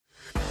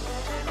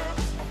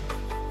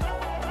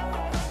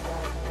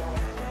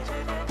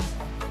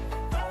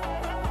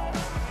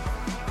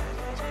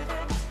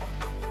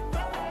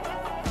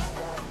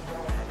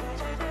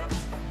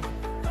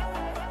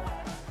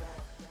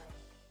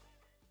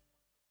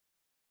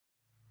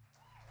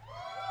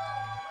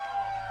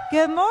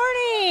Good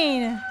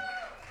morning.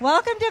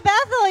 Welcome to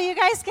Bethel. You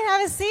guys can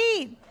have a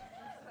seat.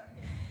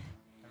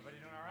 Everybody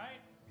doing all right?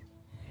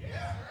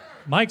 Yeah.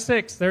 Mic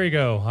 6. There you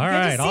go. All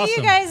right. Good to see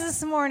you guys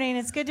this morning.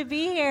 It's good to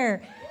be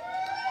here.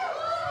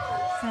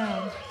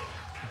 So.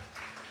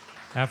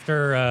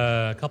 After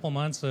a couple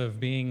months of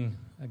being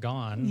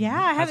gone. Yeah,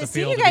 I haven't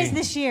seen you guys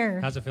this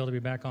year. How's it feel to be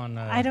back on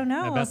I don't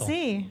know. at We'll Bethel?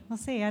 see.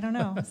 I don't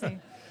know. We'll see.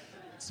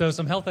 So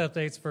some health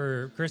updates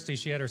for Christy.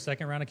 She had her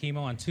second round of chemo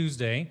on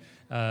Tuesday.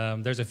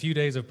 There's a few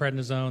days of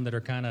prednisone that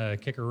are kind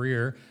of kick her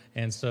rear.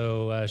 And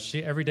so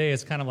she every day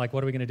is kind of like,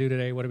 what are we going to do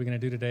today? What are we going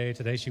to do today?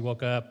 Today she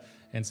woke up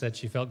and said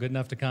she felt good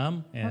enough to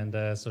come. And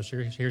so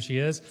here she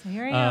is. So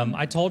here I am.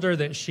 I told her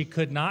that she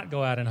could not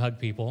go out and hug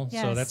people.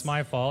 Yes. So that's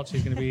my fault.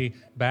 She's going to be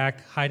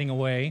back hiding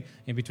away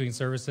in between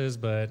services.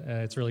 But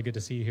it's really good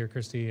to see you here,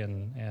 Christy.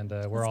 And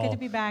we're all good to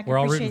be back. We're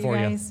all Appreciate rooting for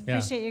you. Yeah.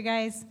 Appreciate you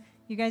guys.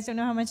 You guys don't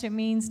know how much it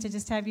means to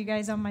just have you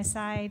guys on my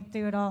side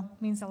through it all. It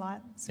means a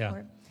lot.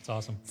 Support. Yeah, it's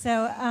awesome.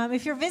 So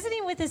if you're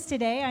visiting with us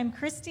today, I'm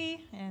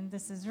Christy, and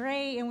this is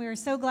Ray, and we are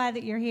so glad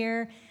that you're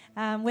here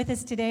with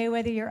us today,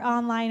 whether you're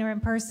online or in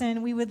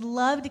person. We would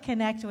love to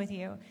connect with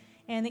you.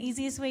 And the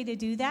easiest way to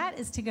do that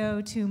is to go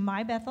to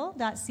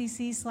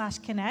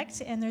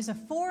mybethel.cc/connect, and there's a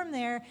form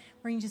there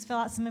where you can just fill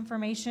out some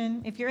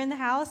information. If you're in the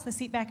house, the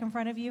seat back in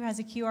front of you has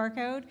a QR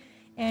code,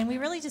 and we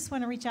really just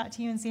want to reach out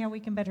to you and see how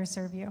we can better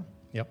serve you.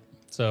 Yep.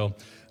 So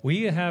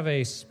we have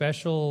a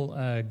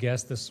special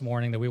guest this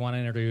morning that we want to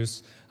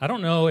introduce. I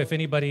don't know if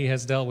anybody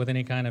has dealt with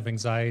any kind of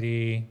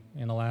anxiety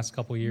in the last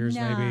couple of years,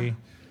 maybe.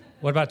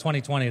 What about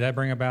 2020? Did that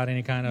bring about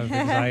any kind of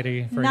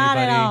anxiety for Not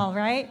anybody? at all,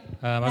 right?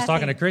 I was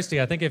talking to Christy.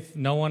 I think if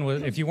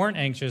you weren't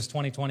anxious,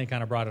 2020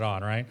 kind of brought it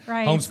on, right?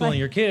 Right. Homeschooling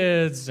your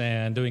kids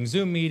and doing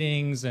Zoom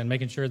meetings and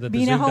making sure that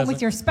being the Zoom at home doesn't...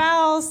 with your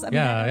spouse. I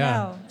don't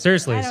know.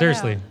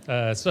 Seriously.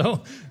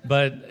 Know.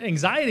 But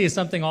anxiety is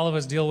something all of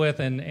us deal with,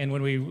 and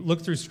when we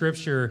look through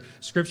Scripture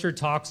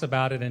talks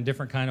about it in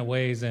different kind of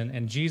ways.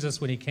 And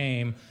Jesus, when he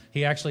came,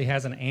 he actually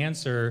has an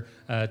answer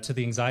to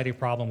the anxiety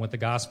problem with the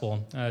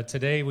gospel.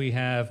 Today we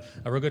have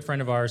a real good friend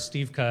of ours,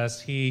 Steve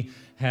Cuss. We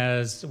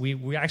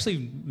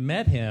actually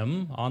met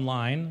him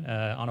online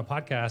on a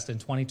podcast in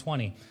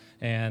 2020.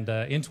 And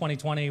in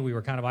 2020, we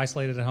were kind of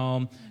isolated at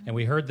home, and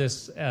we heard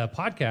this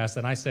podcast,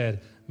 and I said,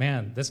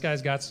 man, this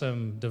guy's got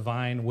some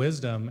divine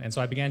wisdom. And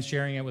so I began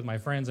sharing it with my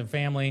friends and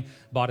family,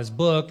 bought his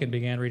book, and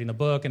began reading the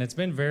book. And it's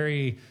been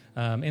very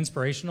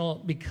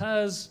inspirational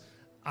because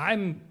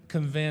I'm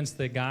convinced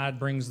that God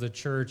brings the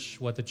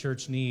church what the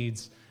church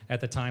needs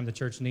at the time the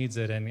church needs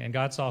it. And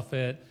God saw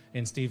fit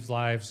in Steve's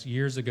lives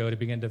years ago to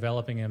begin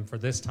developing him for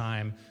this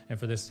time and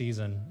for this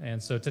season.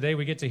 And so today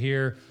we get to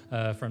hear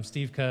from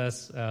Steve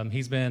Cuss.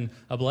 He's been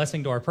a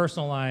blessing to our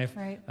personal life.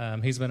 Right.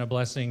 He's been a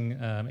blessing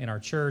in our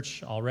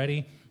church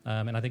already.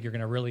 And I think you're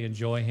going to really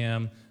enjoy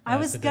him. I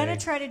was going to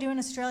try to do an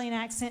Australian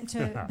accent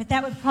but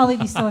that would probably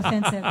be so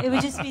offensive. It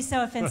would just be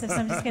so offensive, so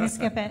I'm just going to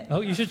skip it.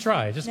 Oh, you should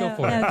try. Just go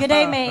for it. Good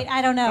day, mate.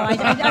 I don't know.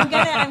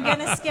 I'm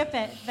gonna skip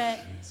it.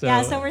 But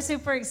so we're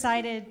super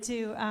excited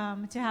to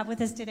have with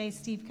us today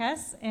Steve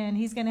Cuss, and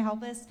he's going to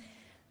help us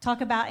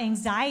talk about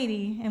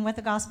anxiety and what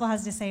the gospel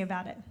has to say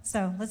about it.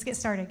 So let's get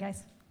started,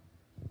 guys.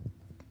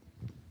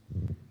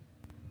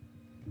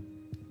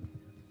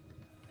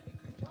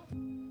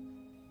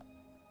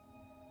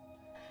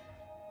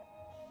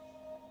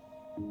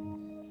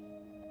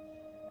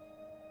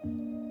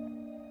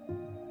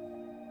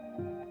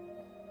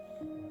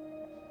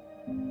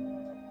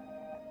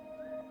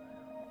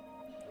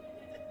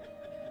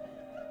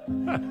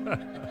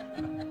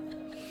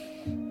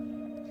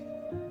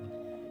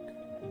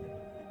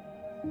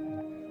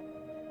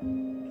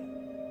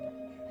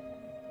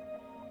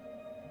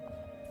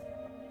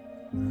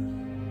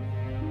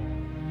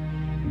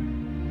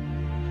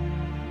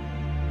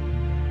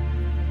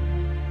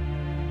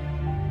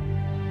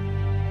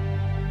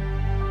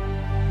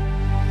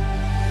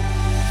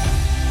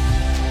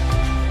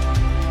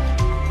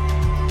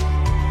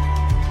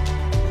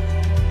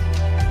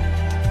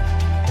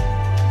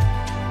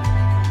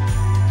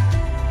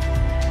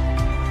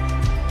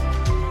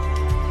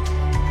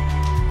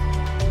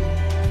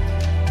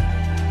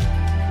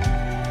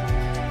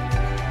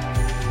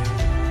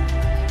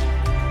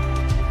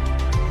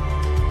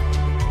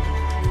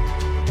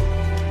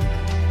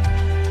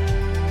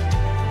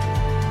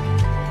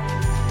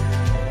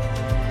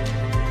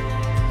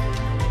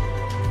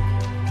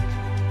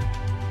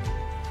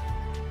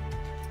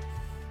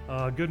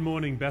 Good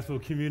morning, Bethel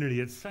community.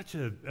 It's such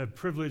a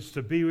privilege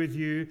to be with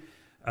you,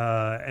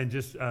 and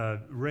just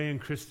Ray and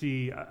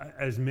Christy,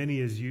 as many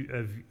as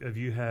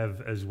you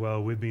have as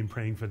well. We've been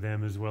praying for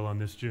them as well on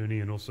this journey,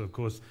 and also, of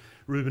course,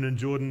 Ruben and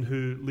Jordan,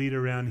 who lead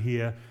around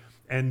here.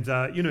 And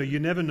you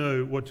never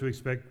know what to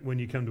expect when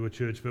you come to a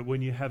church, but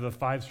when you have a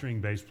 5-string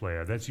bass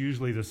player, that's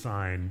usually the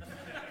sign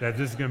that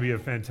this is going to be a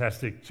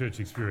fantastic church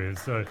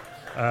experience. So,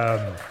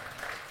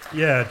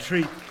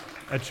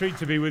 a treat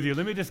to be with you.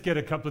 Let me just get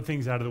a couple of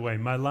things out of the way.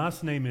 My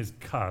last name is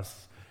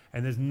Cuss,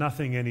 and there's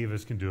nothing any of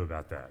us can do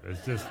about that.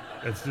 It's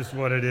just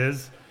what it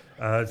is.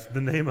 It's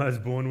the name I was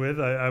born with.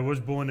 I was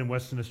born in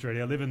Western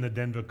Australia. I live in the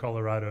Denver,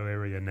 Colorado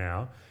area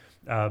now.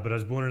 But I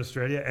was born in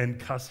Australia, and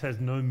cuss has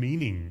no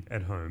meaning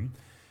at home.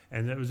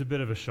 And that was a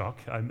bit of a shock.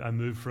 I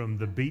moved from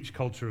the beach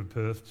culture of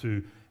Perth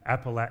to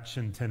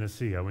Appalachian,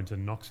 Tennessee. I went to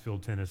Knoxville,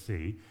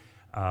 Tennessee,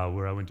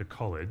 where I went to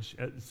college.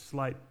 A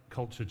slight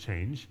culture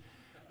change.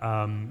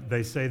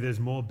 They say there's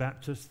more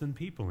Baptists than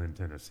people in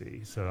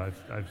Tennessee, so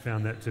I've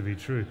found that to be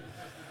true.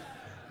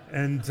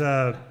 And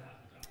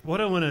what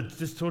I want to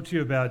just talk to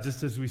you about,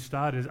 just as we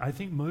start, is I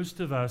think most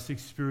of us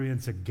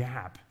experience a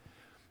gap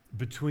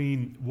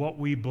between what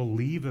we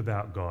believe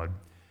about God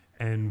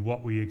and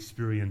what we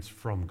experience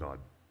from God.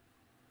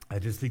 I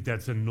just think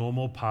that's a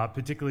normal part,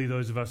 particularly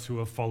those of us who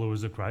are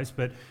followers of Christ.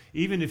 But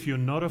even if you're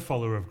not a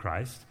follower of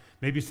Christ,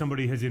 maybe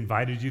somebody has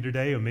invited you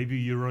today, or maybe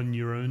you're on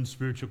your own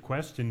spiritual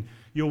quest and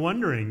you're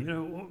wondering,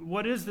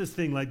 what is this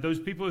thing? Like those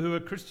people who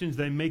are Christians,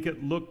 they make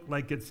it look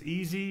like it's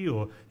easy,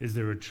 or is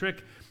there a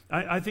trick?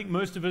 I think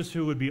most of us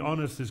who would be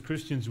honest as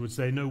Christians would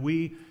say, no,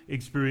 we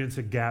experience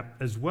a gap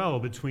as well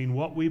between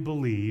what we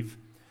believe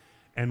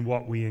and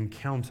what we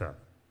encounter.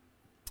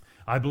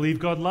 I believe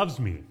God loves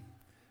me,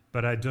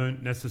 but I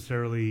don't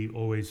necessarily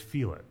always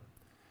feel it.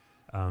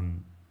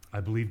 I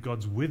believe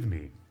God's with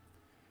me,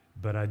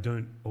 but I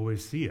don't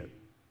always see it.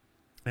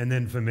 And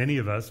then for many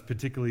of us,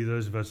 particularly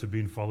those of us who've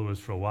been followers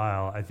for a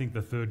while, I think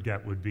the third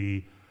gap would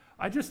be,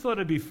 I just thought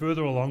I'd be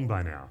further along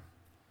by now.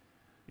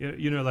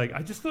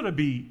 I just thought I'd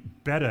be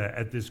better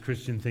at this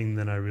Christian thing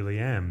than I really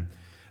am.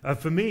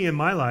 For me, in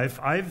my life,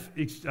 I've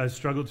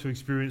struggled to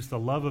experience the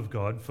love of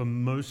God for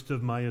most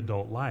of my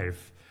adult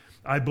life.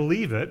 I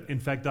believe it. In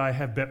fact, I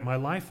have bet my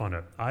life on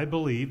it. I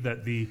believe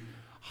that the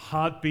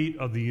heartbeat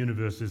of the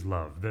universe is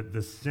love, that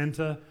the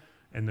center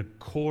and the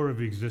core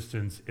of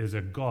existence is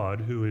a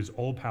God who is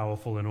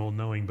all-powerful and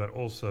all-knowing, but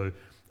also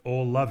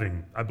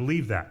all-loving. I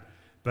believe that.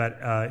 But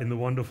in the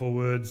wonderful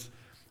words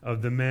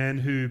of the man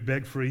who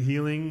begged for a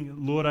healing,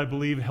 Lord, I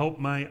believe, help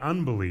my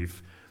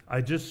unbelief.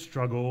 I just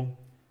struggle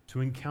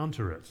to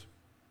encounter it.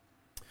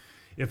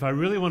 If I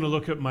really want to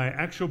look at my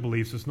actual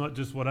beliefs, it's not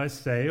just what I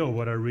say or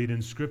what I read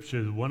in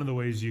Scripture. One of the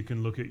ways you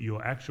can look at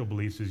your actual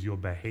beliefs is your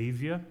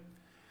behavior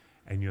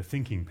and your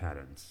thinking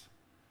patterns.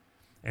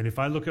 And if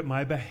I look at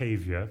my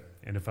behavior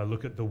and if I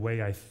look at the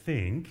way I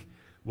think,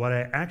 what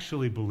I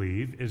actually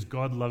believe is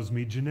God loves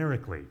me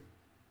generically.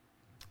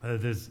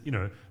 There's,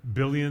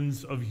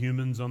 billions of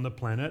humans on the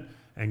planet,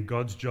 and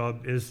God's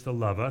job is to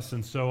love us.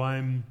 And so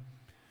I'm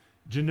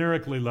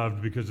generically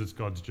loved because it's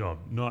God's job,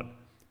 not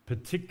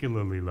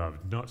particularly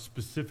loved, not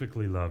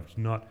specifically loved,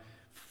 not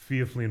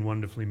fearfully and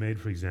wonderfully made,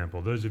 for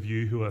example. Those of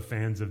you who are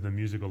fans of the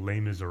musical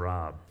Les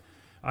Miserables,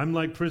 I'm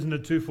like prisoner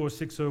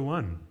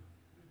 24601.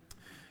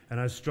 And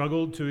I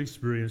struggled to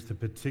experience the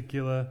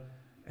particular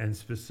and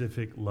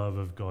specific love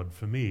of God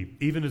for me.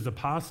 Even as a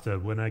pastor,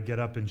 when I get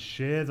up and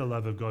share the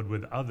love of God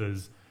with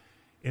others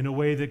in a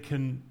way that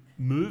can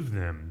move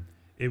them,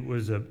 it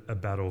was a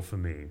battle for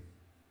me.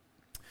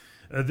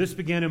 This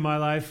began in my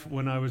life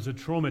when I was a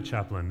trauma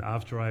chaplain.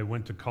 After I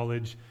went to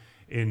college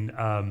in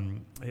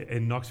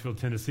Knoxville,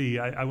 Tennessee,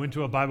 I went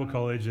to a Bible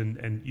college,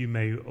 and you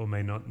may or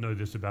may not know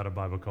this about a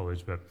Bible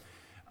college, but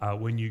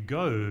when you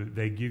go,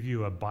 they give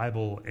you a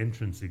Bible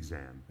entrance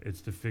exam.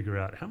 It's to figure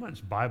out how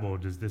much Bible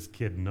does this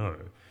kid know.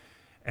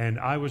 And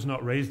I was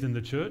not raised in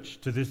the church.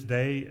 To this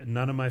day,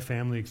 none of my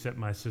family except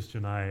my sister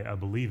and I are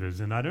believers.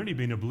 And I'd only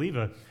been a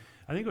believer,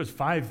 I think it was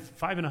five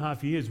and a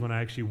half years when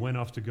I actually went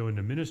off to go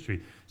into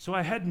ministry. So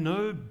I had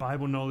no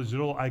Bible knowledge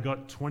at all. I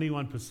got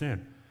 21%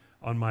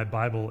 on my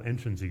Bible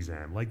entrance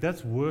exam. Like,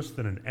 that's worse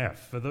than an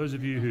F. For those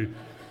of you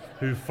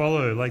who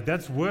follow,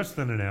 that's worse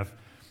than an F.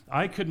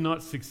 I could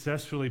not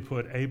successfully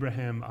put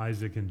Abraham,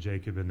 Isaac, and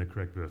Jacob in the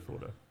correct birth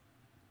order.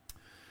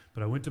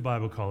 But I went to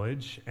Bible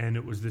college, and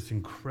it was this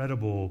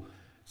incredible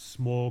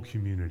small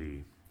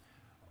community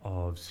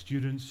of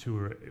students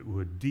who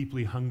were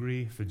deeply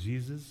hungry for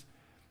Jesus,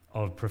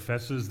 of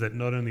professors that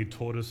not only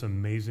taught us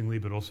amazingly,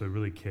 but also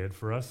really cared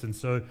for us. And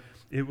so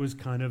it was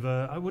kind of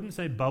I wouldn't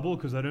say bubble,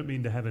 because I don't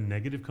mean to have a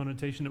negative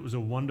connotation. It was a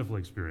wonderful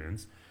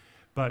experience.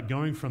 But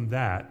going from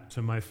that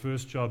to my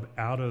first job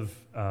out of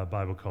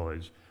Bible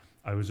college,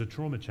 I was a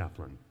trauma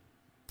chaplain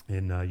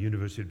in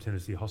University of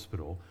Tennessee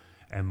Hospital,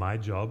 and my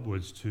job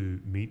was to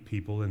meet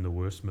people in the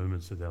worst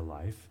moments of their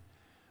life.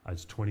 I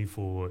was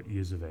 24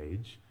 years of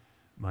age.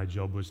 My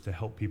job was to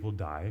help people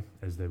die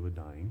as they were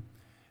dying.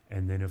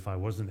 And then if I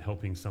wasn't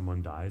helping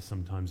someone die,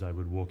 sometimes I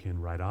would walk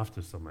in right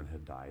after someone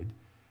had died.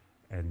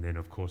 And then,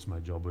 of course, my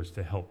job was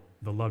to help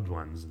the loved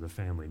ones, the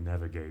family,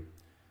 navigate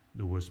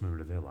the worst moment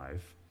of their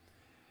life.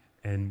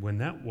 And when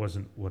that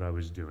wasn't what I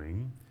was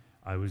doing,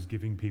 I was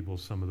giving people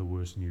some of the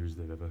worst news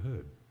they've ever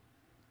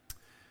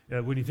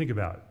heard. When you think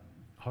about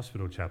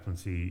hospital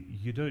chaplaincy,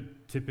 you don't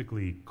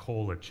typically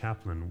call a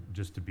chaplain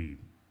just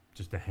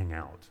to hang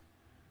out,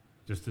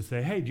 just to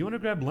say, hey, do you want to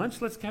grab lunch?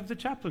 Let's have the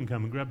chaplain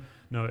come and grab.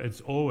 No,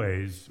 it's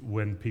always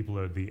when people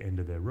are at the end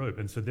of their rope.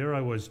 And so there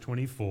I was,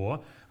 24.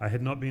 I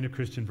had not been a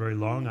Christian very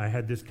long. I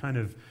had this kind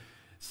of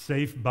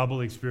safe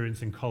bubble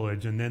experience in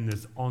college, and then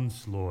this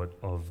onslaught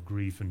of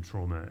grief and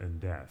trauma and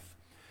death.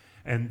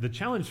 And the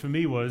challenge for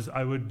me was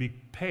I would be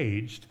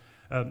paged.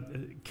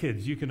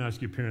 Kids, you can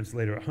ask your parents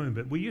later at home,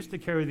 but we used to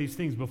carry these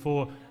things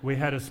before we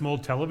had a small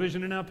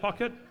television in our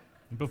pocket,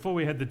 before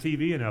we had the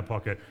TV in our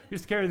pocket. We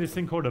used to carry this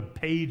thing called a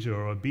pager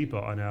or a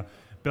beeper on our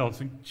belts.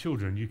 And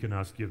children, you can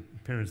ask your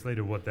parents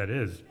later what that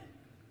is.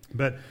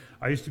 But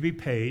I used to be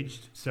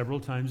paged several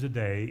times a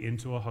day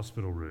into a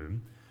hospital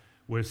room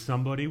where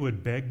somebody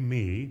would beg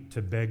me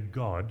to beg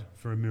God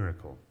for a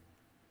miracle.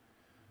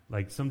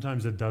 Like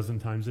sometimes a dozen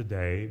times a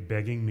day,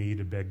 begging me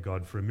to beg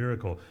God for a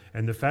miracle.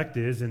 And the fact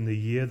is, in the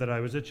year that I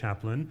was a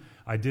chaplain,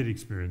 I did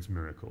experience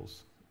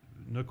miracles.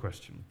 No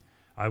question.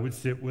 I would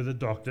sit with a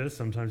doctor.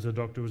 Sometimes the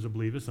doctor was a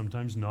believer,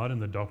 sometimes not.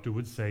 And the doctor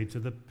would say to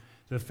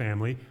the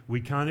family,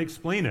 we can't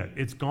explain it.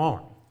 It's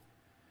gone.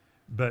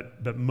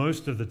 But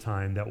most of the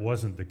time, that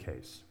wasn't the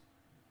case.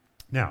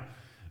 Now,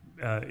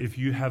 if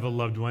you have a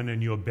loved one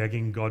and you're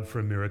begging God for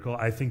a miracle,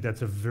 I think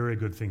that's a very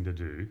good thing to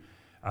do.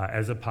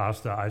 As a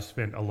pastor, I've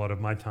spent a lot of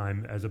my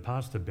time as a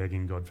pastor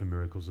begging God for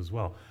miracles as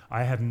well.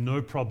 I have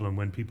no problem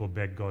when people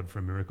beg God for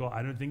a miracle.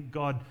 I don't think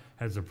God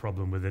has a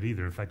problem with it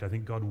either. In fact, I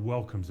think God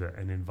welcomes it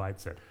and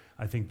invites it.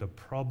 I think the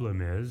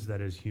problem is that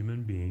as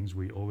human beings,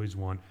 we always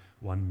want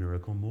one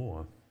miracle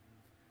more.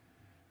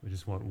 We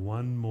just want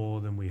one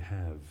more than we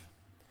have.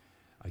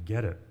 I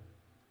get it.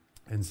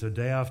 And so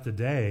day after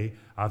day,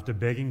 after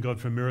begging God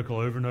for a miracle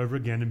over and over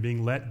again and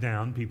being let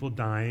down, people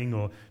dying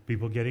or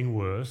people getting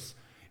worse,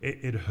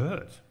 it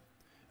hurt.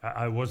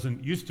 I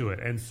wasn't used to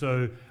it. And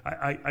so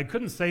I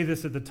couldn't say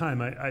this at the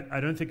time. I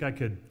don't think I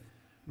could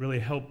really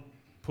help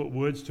put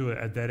words to it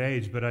at that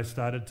age, but I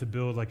started to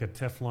build like a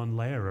Teflon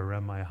layer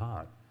around my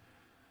heart.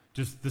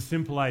 Just the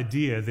simple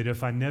idea that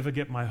if I never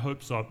get my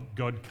hopes up,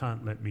 God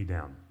can't let me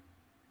down.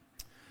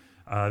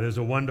 There's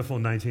a wonderful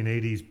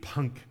 1980s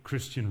punk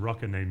Christian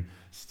rocker named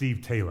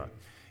Steve Taylor.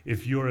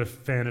 If you're a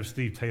fan of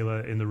Steve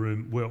Taylor in the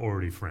room, we're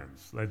already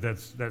friends. Like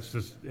that's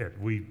just it.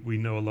 We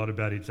know a lot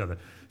about each other.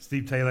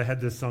 Steve Taylor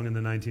had this song in the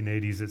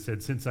 1980s that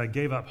said, since I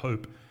gave up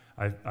hope,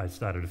 I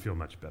started to feel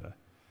much better.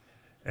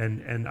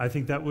 And I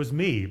think that was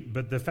me.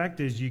 But the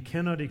fact is, you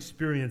cannot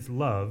experience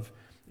love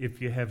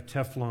if you have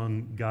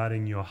Teflon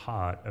guarding your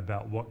heart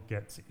about what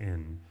gets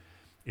in,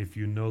 if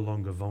you're no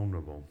longer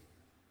vulnerable.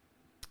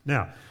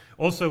 Now,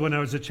 also when I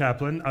was a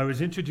chaplain, I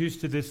was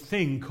introduced to this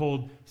thing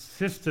called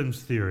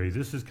systems theory.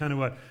 This is kind of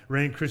what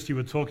Ray and Christy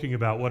were talking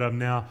about, what I'm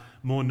now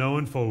more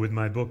known for with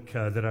my book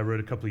that I wrote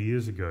a couple of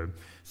years ago.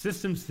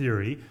 Systems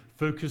theory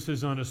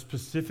focuses on a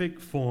specific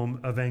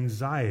form of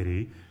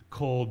anxiety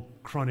called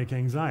chronic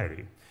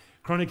anxiety.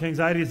 Chronic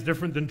anxiety is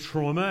different than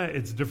trauma,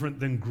 it's different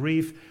than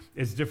grief,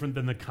 it's different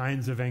than the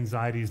kinds of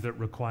anxieties that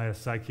require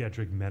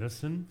psychiatric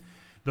medicine.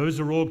 Those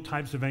are all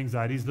types of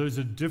anxieties. Those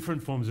are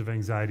different forms of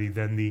anxiety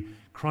than the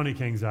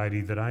chronic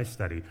anxiety that I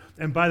study.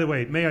 And by the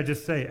way, may I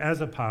just say, as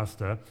a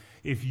pastor,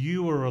 if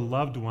you or a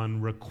loved one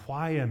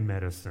require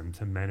medicine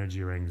to manage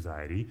your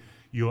anxiety,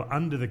 you're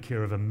under the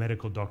care of a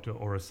medical doctor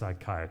or a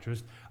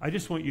psychiatrist. I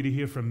just want you to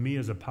hear from me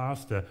as a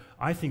pastor,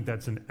 I think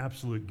that's an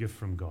absolute gift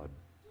from God.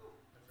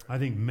 I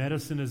think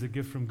medicine is a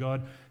gift from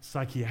God.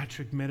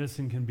 Psychiatric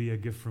medicine can be a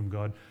gift from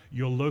God.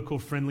 Your local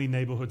friendly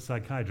neighborhood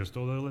psychiatrist,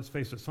 although let's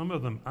face it, some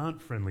of them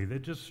aren't friendly. They're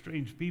just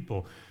strange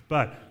people.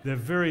 But they're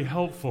very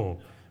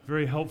helpful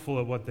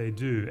at what they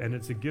do, and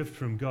it's a gift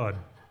from God.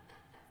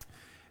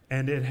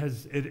 And it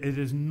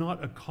is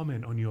not a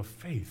comment on your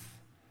faith.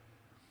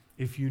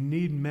 If you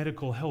need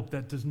medical help,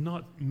 that does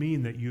not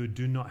mean that you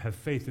do not have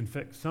faith. In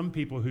fact, some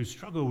people who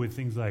struggle with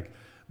things like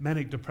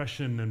manic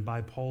depression and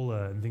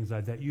bipolar and things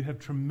like that, you have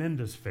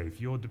tremendous faith.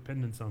 Your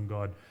dependence on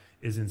God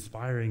is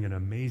inspiring and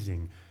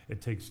amazing.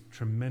 It takes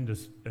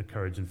tremendous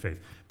courage and faith.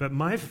 But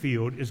my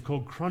field is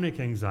called chronic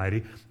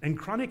anxiety, and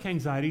chronic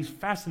anxiety is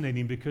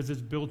fascinating because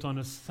it's built on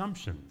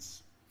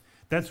assumptions.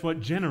 That's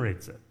what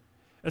generates it.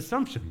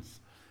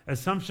 Assumptions.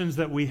 Assumptions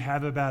that we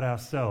have about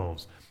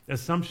ourselves.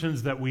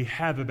 Assumptions that we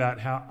have about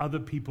how other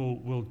people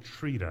will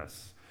treat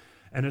us.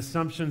 And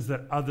assumptions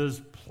that others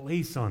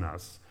place on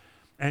us.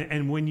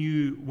 And when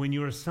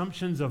your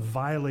assumptions are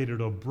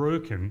violated or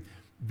broken,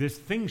 this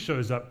thing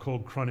shows up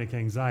called chronic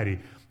anxiety.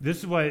 This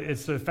is why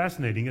it's so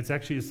fascinating. It's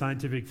actually a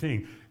scientific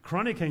thing.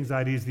 Chronic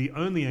anxiety is the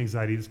only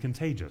anxiety that's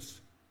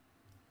contagious.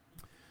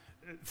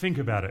 Think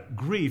about it.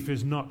 Grief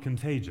is not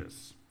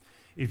contagious.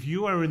 If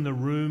you are in the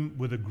room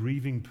with a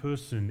grieving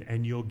person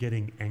and you're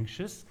getting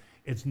anxious,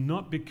 it's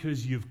not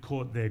because you've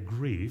caught their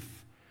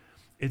grief.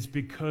 It's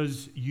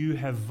because you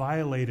have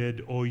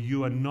violated or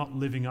you are not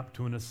living up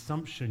to an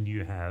assumption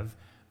you have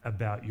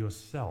about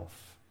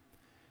yourself.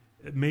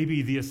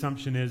 Maybe the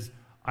assumption is,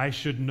 I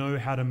should know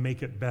how to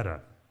make it better.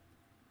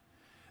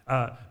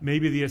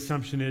 Maybe the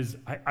assumption is,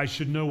 I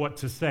should know what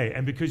to say.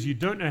 And because you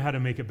don't know how to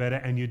make it better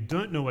and you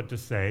don't know what to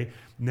say,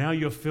 now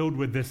you're filled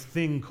with this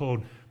thing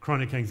called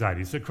chronic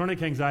anxiety. So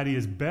chronic anxiety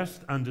is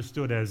best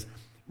understood as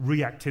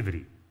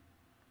reactivity.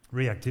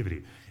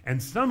 Reactivity.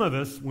 And some of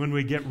us, when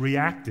we get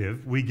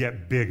reactive, we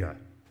get bigger.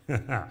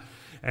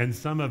 And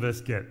some of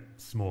us get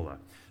smaller.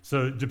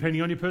 So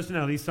depending on your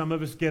personality, some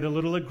of us get a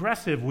little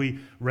aggressive. We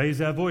raise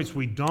our voice.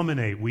 We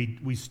dominate.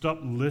 We stop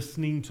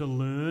listening to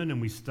learn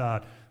and we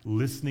start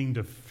listening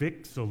to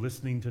fix or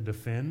listening to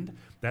defend.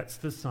 That's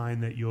the sign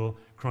that you're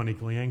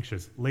chronically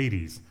anxious.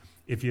 Ladies,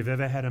 if you've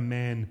ever had a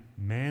man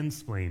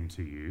mansplain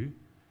to you,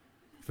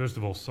 first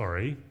of all,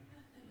 sorry.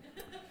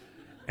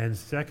 And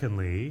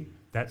secondly,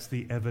 that's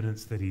the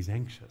evidence that he's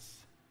anxious.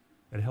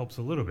 It helps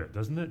a little bit,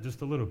 doesn't it?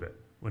 Just a little bit.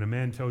 When a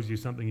man tells you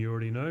something you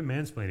already know,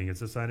 mansplaining,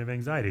 it's a sign of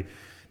anxiety.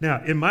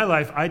 Now, in my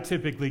life, I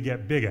typically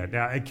get bigger.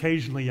 Now,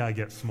 occasionally I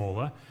get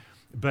smaller,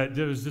 but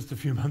it was just a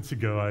few months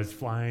ago, I was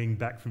flying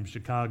back from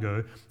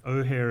Chicago,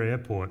 O'Hare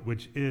Airport,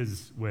 which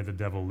is where the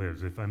devil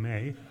lives, if I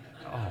may.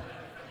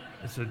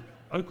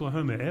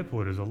 Oklahoma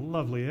Airport is a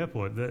lovely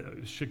airport.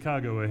 The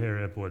Chicago O'Hare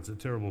Airport is a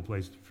terrible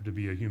place to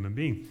be a human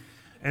being.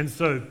 And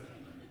so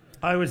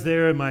I was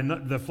there,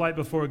 the flight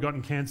before it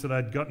gotten canceled,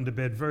 I'd gotten to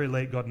bed very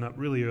late, gotten up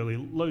really early,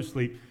 low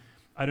sleep.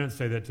 I don't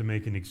say that to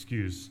make an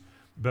excuse,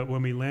 but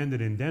when we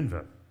landed in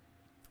Denver,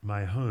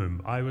 my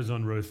home, I was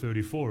on row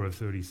 34 of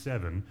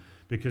 37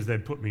 because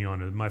they'd put me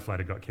on, my flight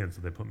had got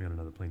canceled, they put me on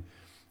another plane.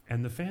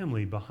 And the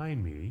family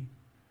behind me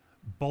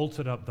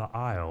bolted up the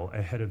aisle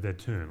ahead of their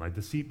turn. Like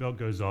the seatbelt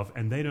goes off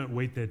and they don't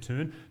wait their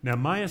turn. Now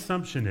my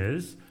assumption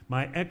is,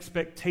 my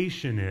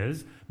expectation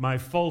is, my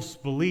false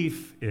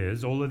belief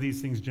is, all of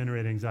these things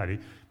generate anxiety.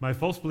 My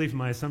false belief and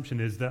my assumption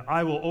is that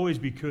I will always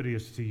be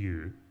courteous to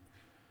you,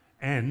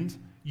 and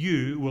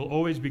you will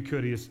always be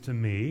courteous to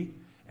me,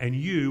 and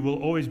you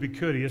will always be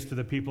courteous to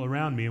the people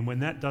around me. And when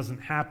that doesn't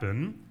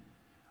happen,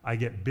 I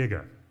get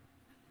bigger.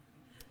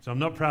 So I'm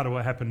not proud of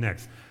what happened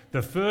next.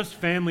 The first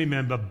family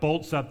member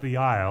bolts up the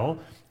aisle,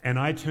 and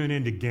I turn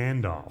into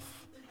Gandalf.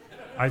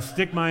 I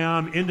stick my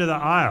arm into the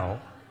aisle,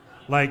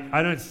 like,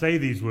 I don't say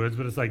these words,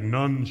 but it's like,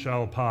 none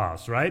shall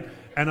pass, right?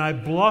 And I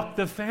block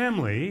the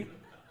family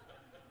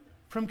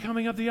from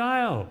coming up the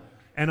aisle.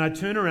 And I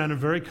turn around and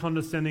very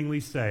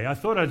condescendingly say, I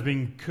thought I was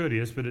being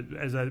courteous, but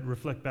as I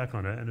reflect back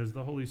on it, and as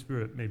the Holy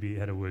Spirit maybe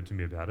had a word to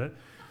me about it,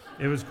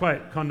 it was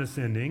quite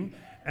condescending.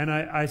 And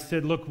I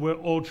said, look, we're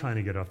all trying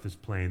to get off this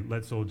plane.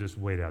 Let's all just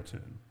wait our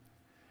turn.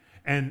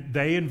 And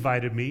they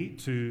invited me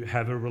to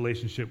have a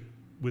relationship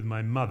with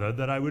my mother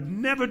that I would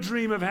never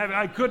dream of having.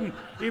 I couldn't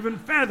even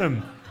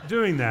fathom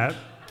doing that.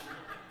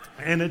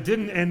 And it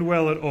didn't end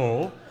well at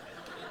all.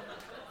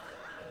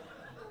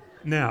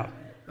 Now,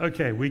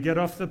 okay, we get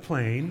off the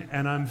plane,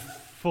 and I'm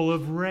full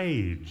of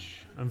rage.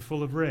 I'm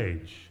full of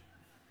rage.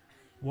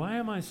 Why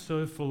am I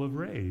so full of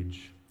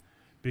rage?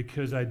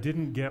 Because I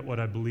didn't get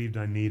what I believed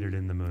I needed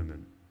in the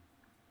moment.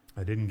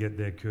 I didn't get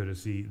their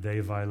courtesy. They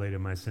violated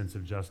my sense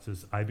of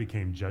justice. I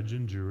became judge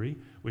and jury,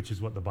 which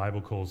is what the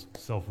Bible calls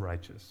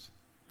self-righteous.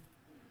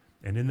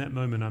 And in that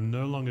moment, I'm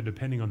no longer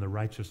depending on the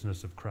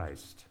righteousness of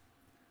Christ.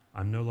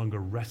 I'm no longer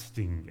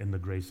resting in the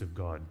grace of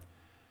God.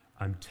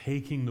 I'm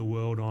taking the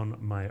world on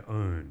my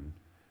own.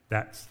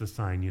 That's the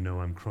sign you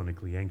know I'm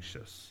chronically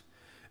anxious.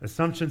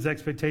 Assumptions,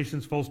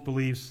 expectations, false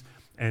beliefs,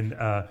 and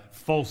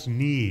false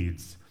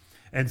needs.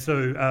 And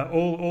so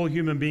all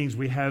human beings,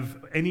 we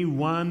have any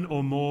one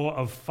or more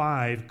of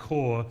 5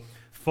 core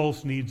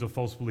false needs or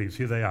false beliefs.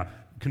 Here they are.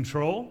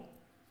 Control,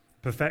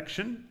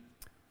 perfection,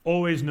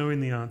 always knowing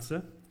the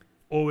answer,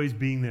 always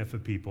being there for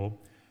people,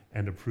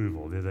 and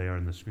approval. There they are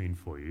on the screen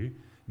for you.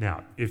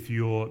 Now, if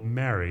you're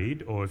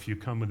married or if you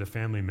come with a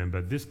family member,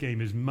 this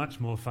game is much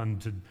more fun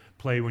to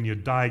play when you're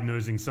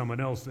diagnosing someone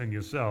else than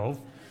yourself.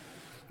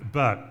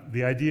 But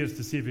the idea is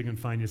to see if you can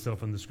find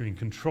yourself on the screen.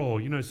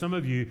 Control. You know, some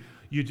of you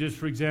just,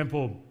 for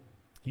example,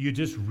 you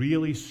just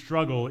really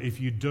struggle if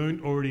you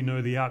don't already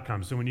know the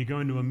outcome. So when you go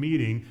into a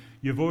meeting,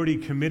 you've already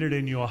committed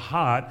in your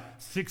heart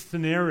 6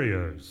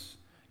 scenarios.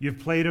 You've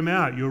played them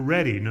out. You're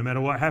ready. No matter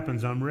what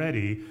happens, I'm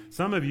ready.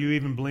 Some of you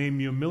even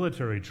blame your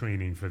military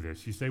training for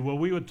this. You say, well,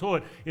 we were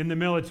taught in the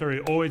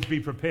military, always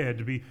be prepared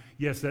to be.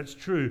 Yes, that's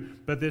true.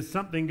 But there's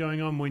something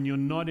going on when you're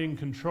not in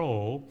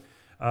control.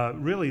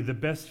 Really, the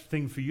best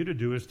thing for you to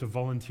do is to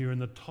volunteer in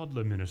the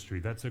toddler ministry.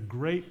 That's a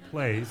great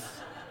place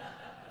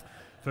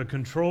for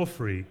control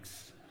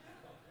freaks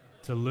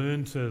to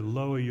learn to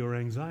lower your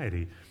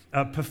anxiety.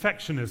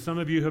 Perfectionists. Some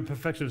of you who are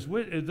perfectionists.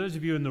 Those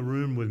of you in the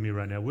room with me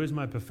right now, where's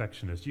my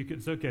perfectionist?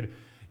 It's okay.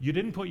 You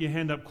didn't put your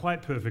hand up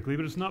quite perfectly,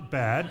 but it's not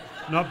bad.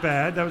 Not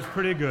bad. That was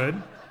pretty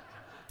good.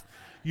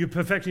 You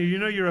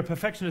know you're a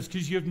perfectionist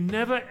because you've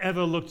never,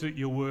 ever looked at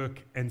your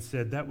work and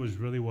said, that was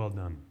really well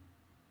done.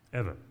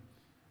 Ever.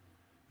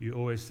 You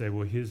always say,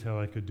 well, here's how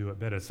I could do it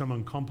better.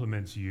 Someone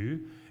compliments you,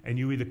 and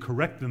you either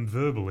correct them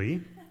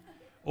verbally,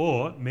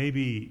 or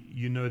maybe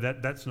you know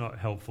that that's not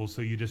helpful,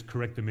 so you just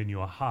correct them in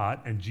your heart,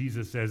 and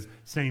Jesus says,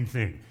 same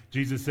thing.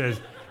 Jesus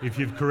says, if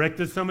you've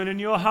corrected someone in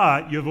your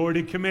heart, you've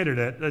already committed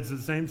it. That's the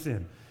same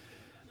sin.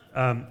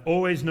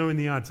 Always knowing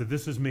the answer.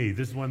 This is me.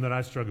 This is one that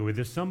I struggle with.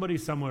 If somebody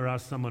somewhere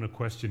asks someone a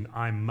question,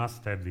 I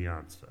must have the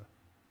answer.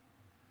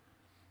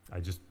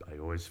 I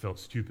always felt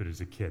stupid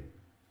as a kid.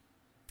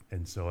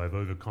 And so I've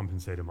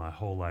overcompensated my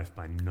whole life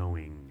by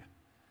knowing.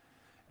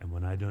 And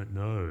when I don't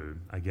know,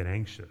 I get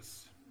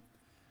anxious.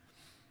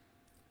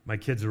 My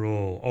kids are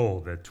all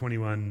old. They're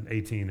 21,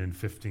 18, and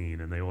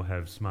 15, and they all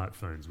have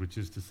smartphones, which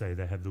is to say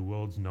they have the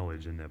world's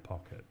knowledge in their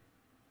pocket.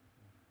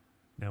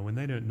 Now, when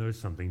they don't know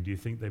something, do you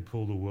think they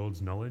pull the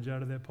world's knowledge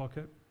out of their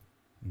pocket?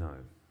 No.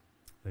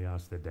 They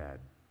ask their dad.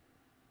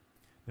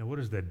 Now, what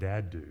does their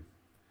dad do?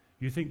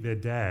 You think their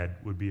dad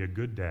would be a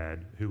good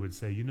dad who would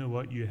say, you know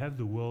what, you have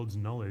the world's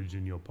knowledge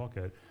in your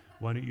pocket.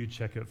 Why don't you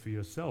check it for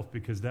yourself?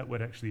 Because that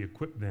would actually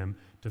equip them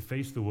to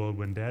face the world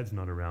when dad's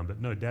not around. But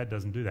no, dad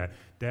doesn't do that.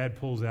 Dad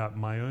pulls out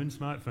my own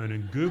smartphone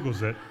and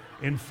Googles it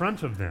in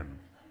front of them.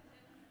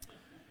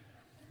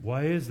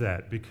 Why is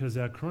that? Because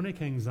our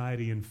chronic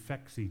anxiety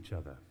infects each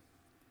other.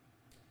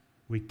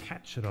 We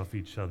catch it off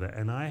each other.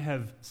 And I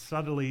have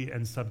subtly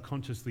and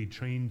subconsciously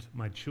trained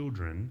my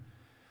children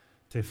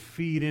to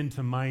feed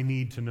into my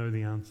need to know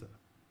the answer.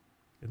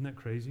 Isn't that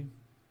crazy?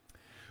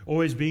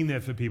 Always being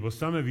there for people.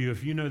 Some of you,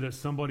 if you know that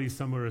somebody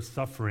somewhere is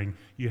suffering,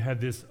 you have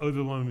this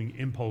overwhelming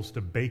impulse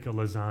to bake a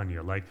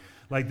lasagna.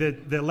 Like they're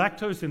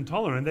lactose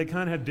intolerant, they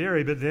can't have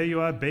dairy, but there you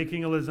are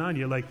baking a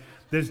lasagna. Like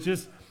there's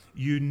just,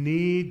 you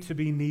need to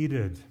be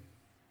needed.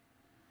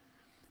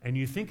 And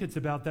you think it's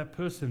about that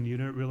person, you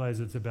don't realize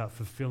it's about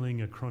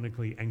fulfilling a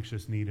chronically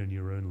anxious need in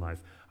your own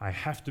life. I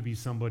have to be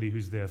somebody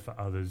who's there for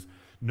others.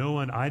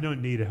 I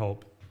don't need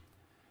help.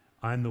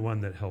 I'm the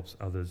one that helps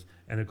others.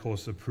 And of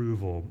course,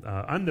 approval.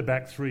 I'm the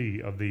back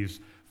three of these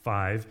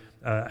five,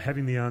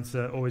 having the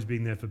answer, always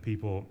being there for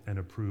people, and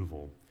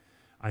approval.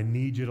 I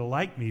need you to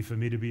like me for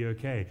me to be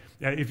okay.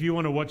 If you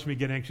want to watch me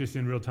get anxious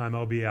in real time,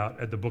 I'll be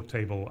out at the book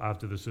table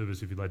after the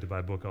service. If you'd like to buy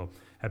a book, I'll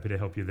happy to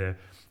help you there.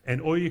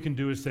 And all you can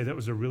do is say, that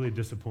was a really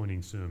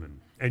disappointing sermon.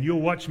 And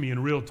you'll watch me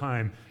in real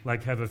time,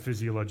 like have a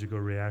physiological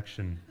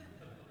reaction.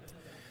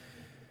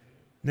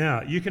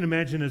 Now, you can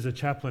imagine as a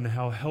chaplain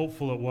how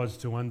helpful it was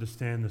to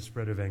understand the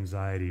spread of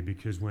anxiety,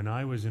 because when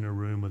I was in a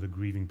room with a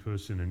grieving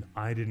person and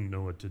I didn't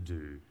know what to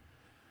do,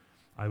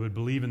 I would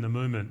believe in the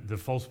moment the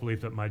false belief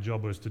that my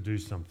job was to do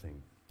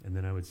something, and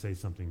then I would say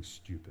something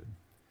stupid,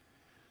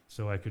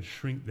 so I could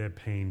shrink their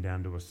pain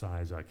down to a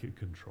size I could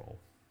control,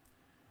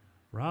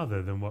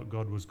 rather than what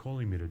God was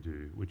calling me to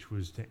do, which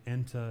was to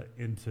enter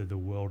into the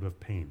world of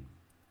pain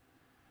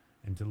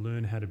and to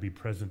learn how to be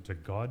present to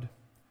God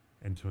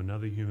and to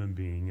another human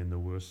being in the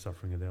worst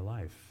suffering of their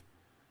life,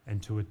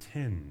 and to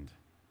attend.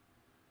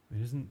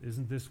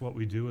 Isn't this what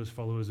we do as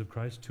followers of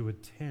Christ? To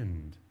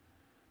attend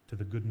to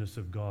the goodness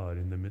of God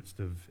in the midst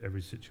of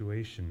every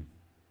situation.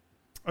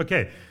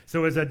 Okay,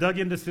 so as I dug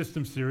into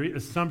systems theory,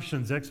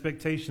 assumptions,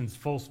 expectations,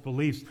 false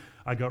beliefs,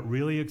 I got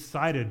really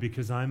excited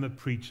because I'm a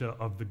preacher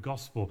of the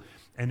gospel.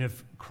 And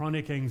if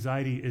chronic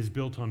anxiety is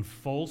built on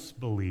false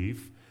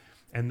belief,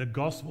 and the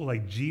gospel,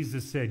 like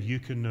Jesus said, you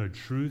can know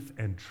truth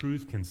and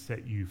truth can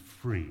set you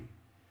free.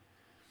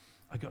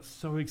 I got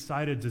so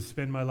excited to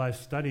spend my life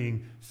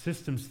studying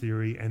systems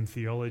theory and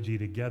theology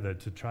together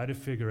to try to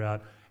figure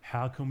out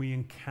how can we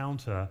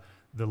encounter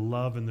the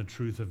love and the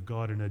truth of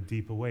God in a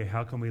deeper way?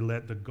 How can we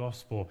let the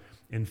gospel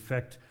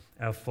infect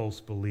our false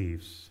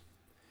beliefs?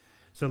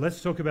 So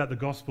let's talk about the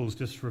Gospels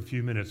just for a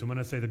few minutes. And when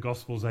I say the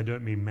Gospels, I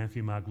don't mean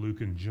Matthew, Mark,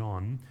 Luke, and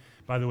John.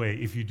 By the way,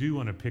 if you do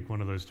want to pick one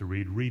of those to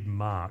read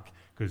Mark,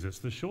 because it's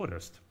the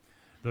shortest.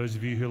 Those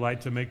of you who like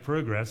to make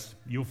progress,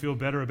 you'll feel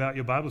better about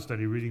your Bible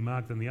study reading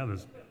Mark than the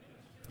others.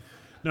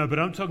 No, but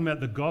I'm talking about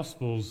the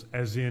Gospels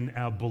as in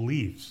our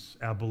beliefs,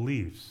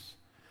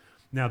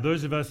 Now,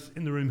 those of us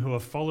in the room who are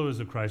followers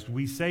of Christ,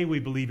 we say we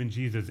believe in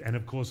Jesus, and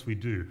of course we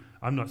do.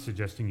 I'm not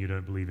suggesting you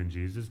don't believe in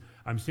Jesus.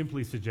 I'm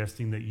simply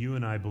suggesting that you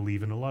and I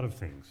believe in a lot of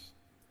things.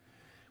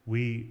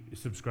 We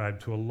subscribe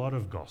to a lot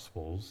of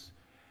Gospels,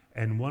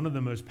 and one of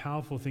the most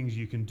powerful things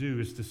you can do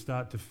is to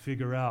start to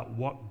figure out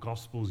what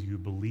Gospels you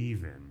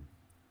believe in.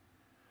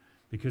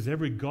 Because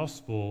every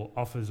Gospel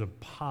offers a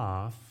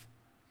path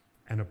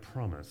and a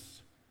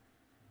promise.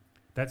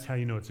 That's how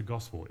you know it's a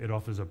Gospel. It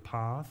offers a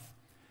path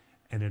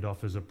and it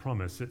offers a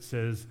promise. It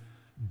says,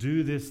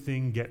 do this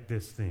thing, get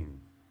this thing.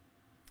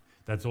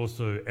 That's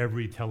also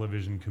every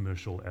television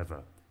commercial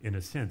ever. In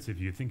a sense, if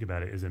you think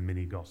about it, is a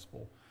mini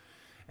gospel.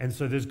 And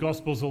so there's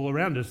gospels all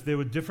around us. There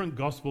were different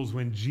gospels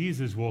when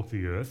Jesus walked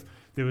the earth.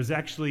 There was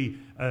actually,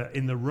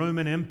 in the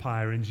Roman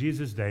Empire in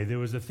Jesus' day, there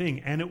was a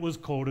thing, and it was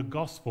called a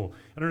gospel.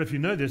 I don't know if you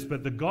know this,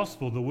 but the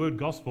word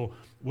gospel,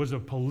 was a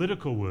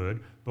political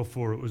word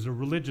before it was a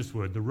religious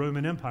word. The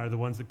Roman Empire are the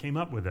ones that came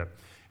up with it.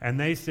 And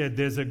they said,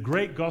 there's a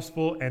great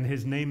gospel, and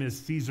his name is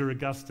Caesar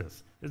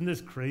Augustus. Isn't this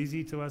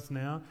crazy to us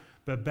now?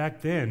 But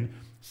back then,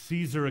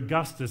 Caesar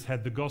Augustus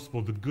had the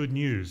gospel, the good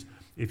news.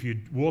 If you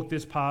walk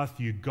this path,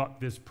 you got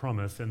this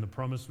promise, and the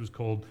promise was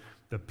called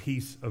the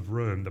peace of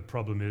Rome. The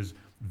problem is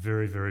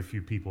very, very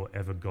few people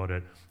ever got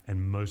it,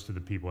 and most of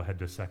the people had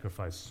to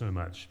sacrifice so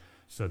much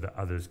so that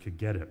others could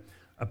get it.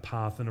 A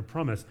path and a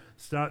promise.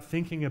 Start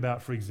thinking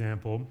about, for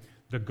example,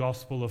 the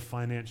gospel of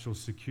financial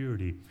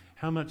security.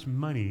 How much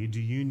money do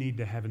you need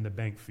to have in the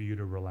bank for you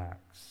to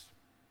relax?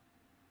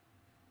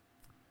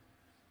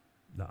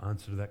 The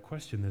answer to that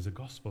question, there's a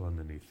gospel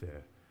underneath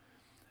there.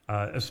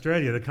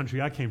 Australia, the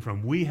country I came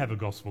from, we have a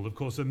gospel. Of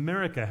course,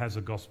 America has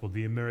a gospel,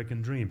 the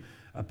American dream,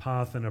 a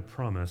path and a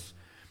promise.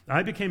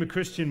 I became a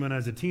Christian when I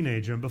was a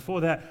teenager, and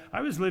before that,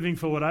 I was living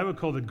for what I would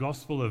call the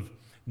gospel of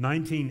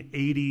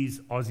 1980s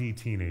Aussie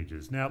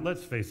teenagers. Now,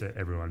 let's face it,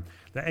 everyone.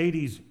 The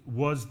 80s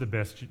was the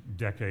best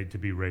decade to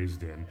be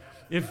raised in,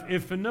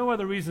 if for no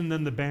other reason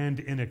than the band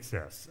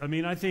INXS. I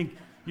mean, I think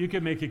you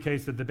could make a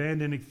case that the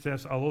band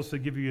INXS, I'll also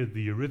give you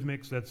the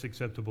Eurythmics, that's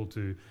acceptable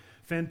too.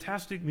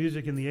 Fantastic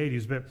music in the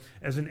 80s, but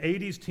as an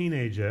 80s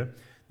teenager,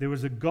 there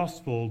was a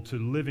gospel to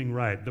living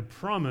right. The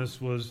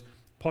promise was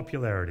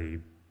popularity,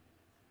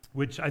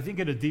 which I think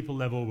at a deeper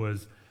level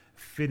was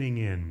fitting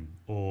in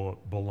or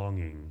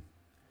belonging.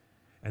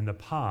 And the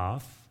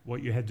path,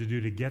 what you had to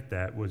do to get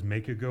that was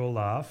make a girl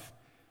laugh,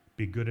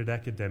 be good at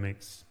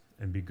academics,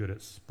 and be good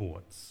at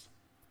sports.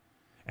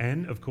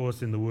 And, of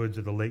course, in the words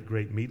of the late,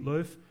 great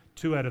Meatloaf,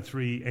 2 out of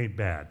 3 ain't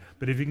bad.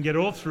 But if you can get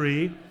all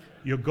 3,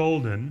 you're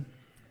golden.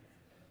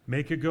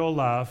 Make a girl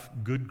laugh,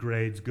 good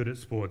grades, good at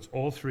sports.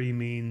 All 3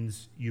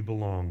 means you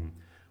belong.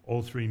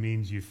 All 3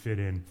 means you fit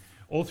in.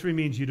 All 3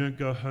 means you don't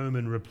go home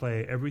and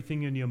replay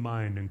everything in your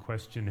mind and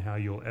question how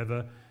you'll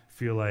ever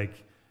feel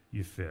like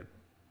you fit.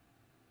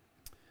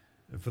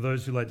 And for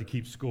those who like to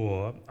keep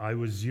score, I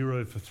was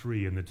 0 for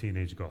 3 in the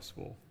teenage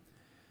gospel.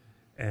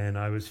 And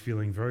I was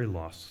feeling very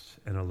lost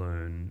and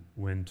alone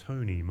when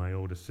Tony, my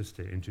older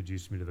sister,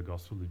 introduced me to the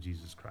gospel of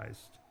Jesus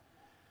Christ.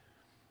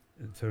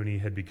 And Tony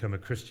had become a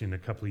Christian a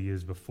couple of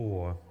years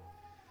before,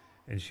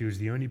 and she was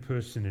the only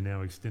person in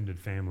our extended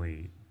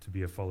family to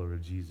be a follower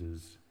of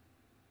Jesus.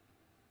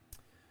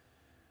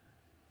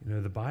 You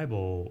know, the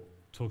Bible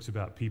talks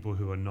about people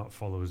who are not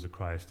followers of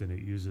Christ, and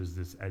it uses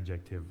this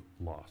adjective,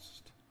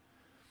 lost.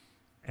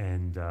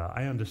 And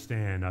I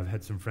understand, I've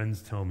had some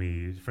friends tell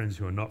me, friends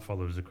who are not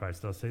followers of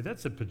Christ, they'll say,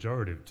 that's a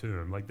pejorative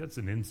term, like that's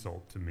an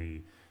insult to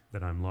me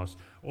that I'm lost.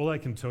 All I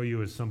can tell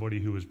you as somebody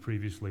who was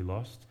previously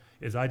lost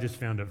is I just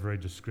found it very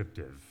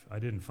descriptive. I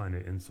didn't find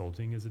it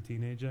insulting as a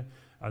teenager.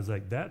 I was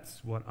like,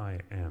 that's what I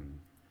am.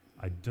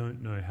 I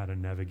don't know how to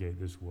navigate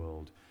this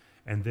world.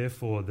 And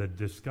therefore, the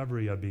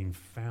discovery of being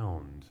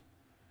found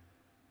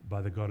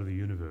by the God of the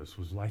universe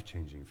was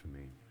life-changing for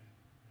me.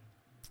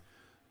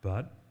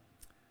 But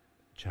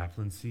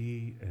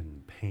chaplaincy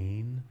and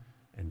pain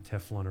and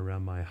Teflon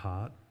around my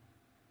heart,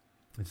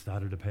 it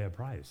started to pay a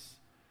price.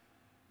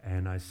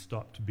 And I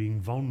stopped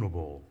being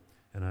vulnerable,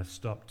 and I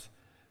stopped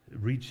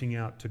reaching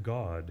out to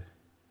God.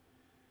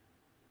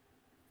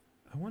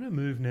 I want to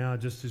move now,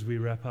 just as we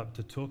wrap up,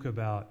 to talk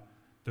about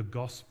the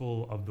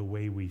gospel of the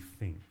way we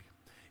think.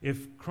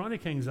 If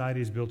chronic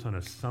anxiety is built on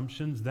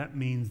assumptions, that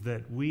means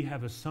that we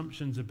have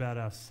assumptions about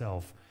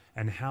ourselves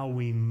and how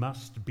we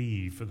must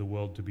be for the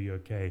world to be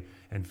okay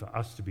and for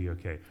us to be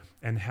okay,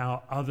 and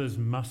how others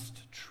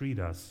must treat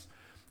us.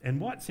 And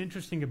what's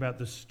interesting about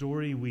the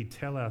story we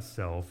tell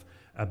ourselves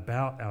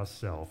about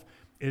ourselves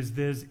is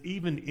there's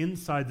even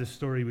inside the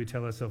story we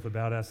tell ourselves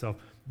about ourselves,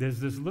 there's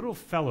this little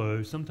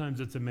fellow, sometimes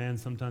it's a man,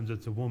 sometimes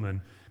it's a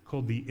woman,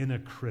 called the inner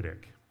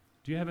critic.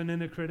 Do you have an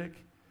inner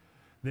critic?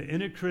 The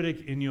inner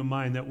critic in your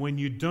mind, that when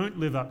you don't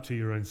live up to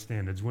your own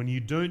standards, when you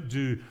don't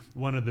do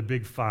one of the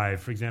big 5,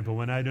 for example,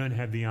 when I don't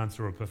have the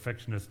answer, or a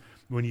perfectionist,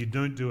 when you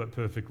don't do it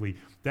perfectly,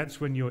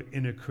 that's when your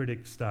inner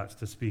critic starts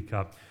to speak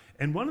up.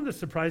 And one of the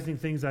surprising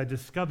things I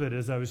discovered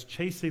as I was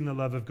chasing the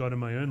love of God in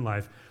my own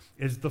life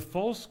is the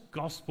false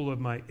gospel of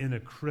my inner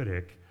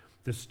critic,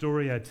 the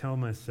story I tell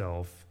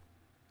myself,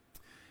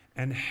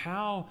 and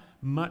how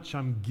much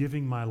I'm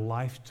giving my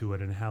life to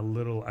it and how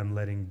little I'm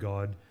letting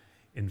God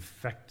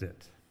infect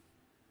it.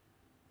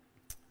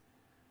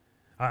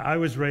 I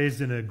was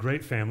raised in a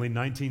great family,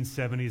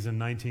 1970s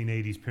and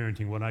 1980s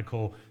parenting, what I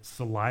call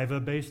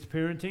saliva-based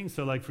parenting.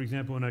 So like, for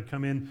example, when I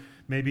come in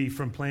maybe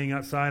from playing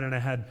outside and I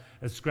had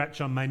a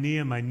scratch on my knee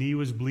and my knee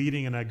was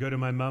bleeding, and I'd go to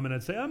my mom and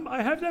I'd say,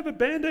 I have to have a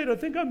Band-Aid, I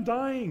think I'm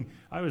dying.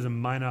 I was a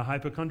minor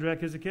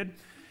hypochondriac as a kid.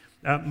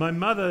 My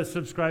mother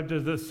subscribed to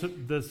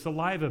the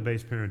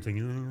saliva-based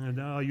parenting.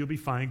 Oh, you'll be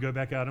fine, go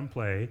back out and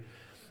play.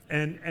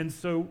 And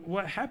so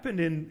what happened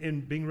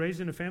in being raised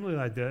in a family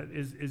like that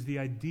is the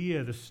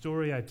idea, the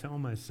story I tell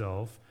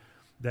myself,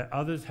 that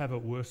others have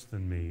it worse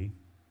than me,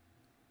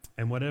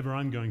 and whatever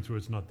I'm going through,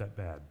 it's not that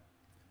bad.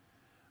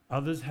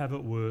 Others have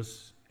it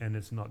worse, and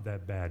it's not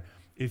that bad.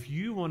 If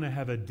you want to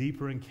have a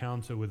deeper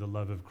encounter with the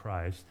love of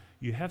Christ,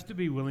 you have to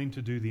be willing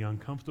to do the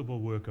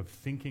uncomfortable work of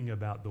thinking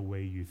about the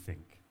way you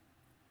think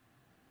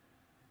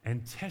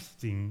and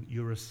testing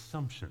your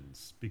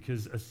assumptions,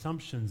 because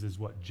assumptions is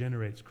what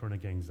generates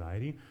chronic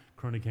anxiety.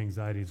 Chronic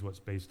anxiety is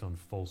what's based on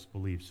false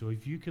beliefs. So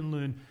if you can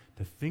learn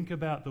to think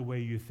about the way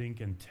you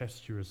think and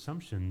test your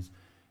assumptions,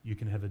 you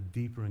can have a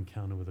deeper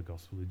encounter with the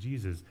gospel of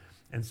Jesus.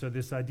 And so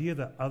this idea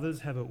that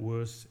others have it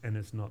worse and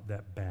it's not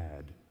that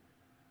bad.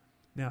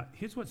 Now,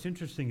 here's what's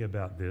interesting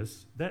about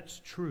this. That's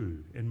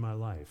true in my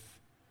life.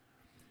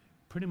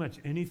 Pretty much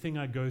anything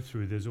I go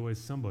through, there's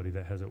always somebody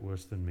that has it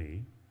worse than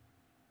me.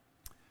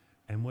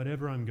 And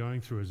whatever I'm going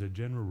through as a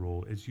general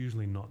rule, it's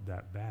usually not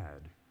that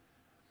bad.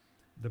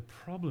 The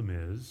problem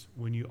is,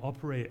 when you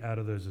operate out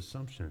of those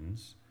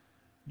assumptions,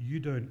 you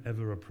don't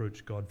ever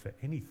approach God for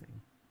anything.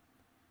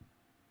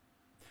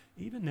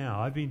 even now,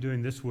 I've been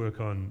doing this work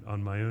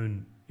on my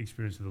own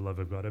experience of the love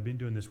of God. I've been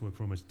doing this work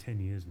for almost 10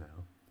 years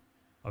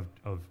now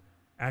of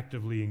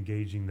actively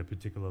engaging the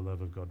particular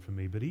love of God for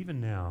me. But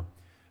even now,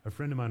 a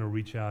friend of mine will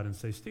reach out and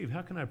say, Steve,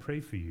 how can I pray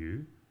for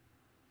you?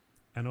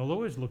 And I'll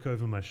always look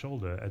over my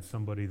shoulder at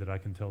somebody that I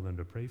can tell them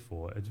to pray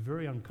for. It's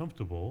very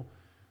uncomfortable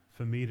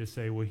for me to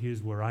say, well,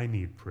 here's where I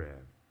need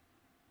prayer.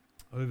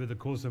 Over the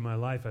course of my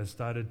life, I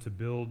started to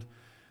build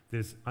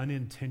this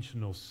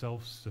unintentional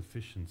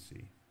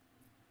self-sufficiency,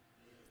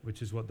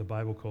 which is what the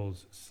Bible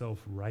calls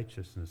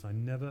self-righteousness. I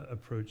never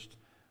approached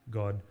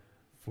God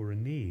for a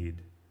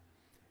need.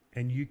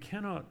 And you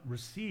cannot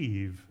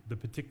receive the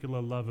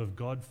particular love of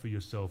God for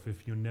yourself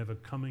if you're never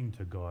coming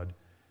to God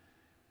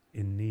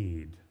in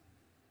need.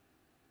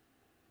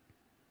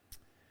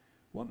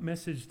 What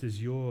message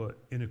does your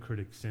inner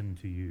critic send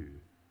to you?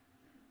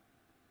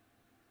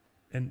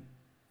 And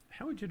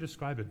how would you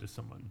describe it to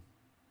someone?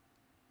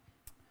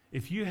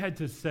 If you had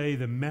to say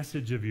the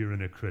message of your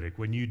inner critic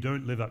when you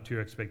don't live up to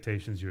your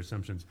expectations, your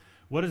assumptions,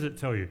 what does it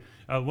tell you?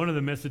 One of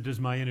the messages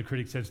my inner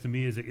critic says to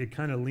me is it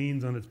kind of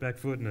leans on its back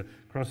foot and it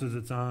crosses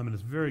its arm and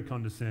it's very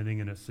condescending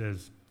and it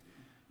says,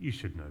 you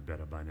should know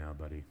better by now,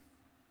 buddy.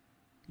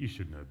 You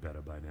should know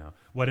better by now.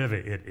 Whatever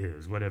it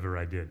is, whatever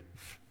I did,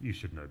 you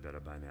should know better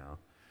by now.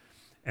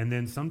 And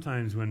then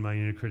sometimes when my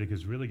inner critic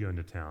is really going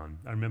to town,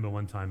 I remember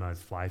one time I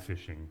was fly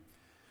fishing.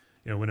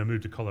 You know, when I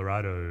moved to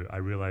Colorado, I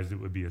realized it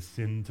would be a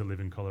sin to live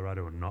in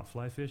Colorado and not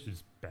fly fish.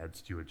 It's bad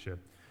stewardship.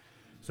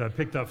 So I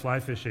picked up fly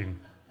fishing,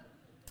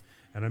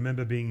 and I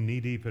remember being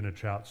knee-deep in a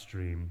trout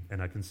stream,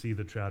 and I can see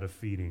the trout are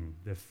feeding.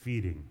 They're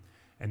feeding,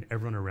 and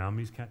everyone around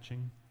me is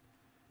catching,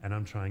 and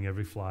I'm trying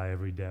every fly,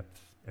 every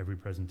depth, every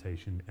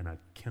presentation, and I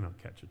cannot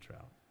catch a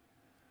trout.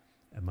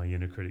 And my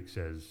inner critic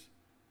says,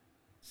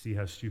 see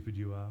how stupid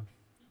you are?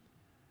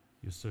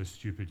 You're so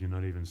stupid, you're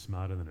not even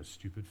smarter than a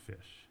stupid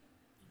fish.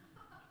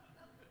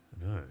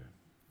 No.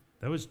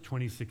 That was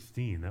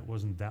 2016. That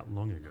wasn't that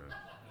long ago.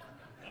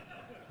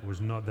 It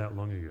was not that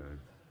long ago.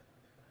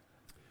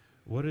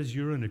 What does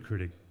your inner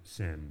critic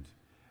send?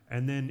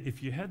 And then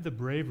if you had the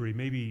bravery,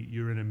 maybe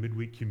you're in a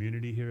midweek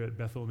community here at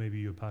Bethel, maybe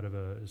you're part of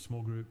a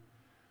small group.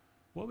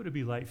 What would it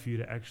be like for you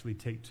to actually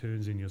take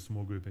turns in your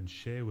small group and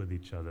share with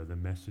each other the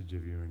message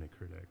of your inner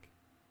critic?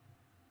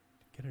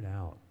 Get it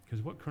out.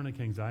 Because what chronic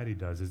anxiety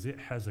does is it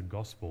has a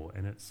gospel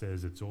and it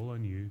says it's all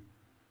on you.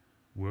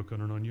 Work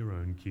on it on your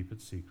own, keep it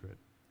secret.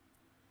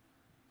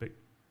 But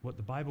what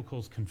the Bible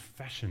calls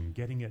confession,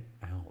 getting it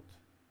out.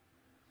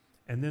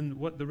 And then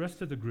what the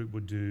rest of the group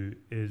would do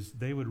is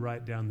they would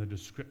write down the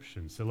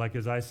description. So like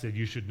as I said,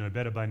 you should know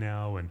better by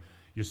now, and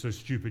you're so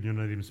stupid, you're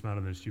not even smarter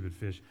than a stupid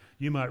fish.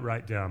 You might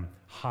write down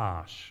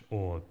harsh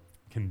or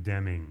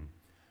condemning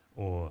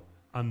or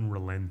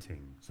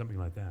unrelenting, something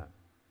like that.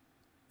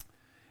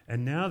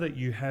 And now that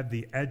you have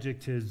the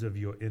adjectives of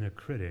your inner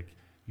critic,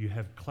 you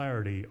have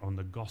clarity on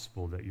the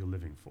gospel that you're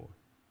living for.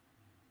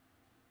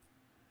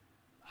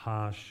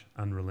 Harsh,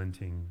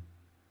 unrelenting,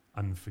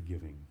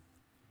 unforgiving.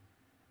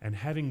 And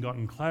having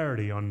gotten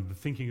clarity on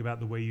thinking about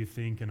the way you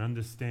think and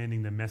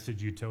understanding the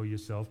message you tell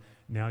yourself,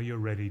 now you're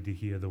ready to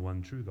hear the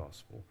one true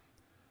gospel.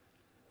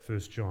 1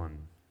 John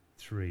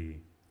 3,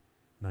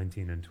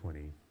 19 and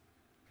 20.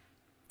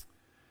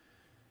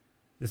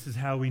 This is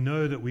how we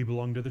know that we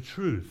belong to the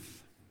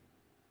truth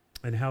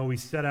and how we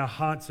set our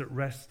hearts at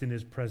rest in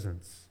his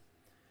presence.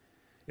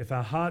 If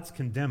our hearts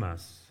condemn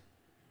us,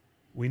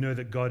 we know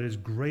that God is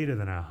greater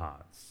than our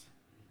hearts,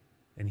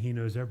 and he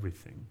knows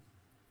everything.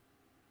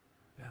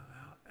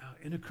 Our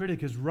inner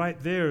critic is right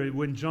there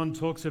when John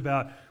talks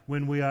about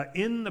when we are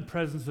in the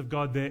presence of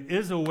God, there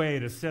is a way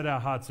to set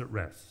our hearts at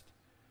rest.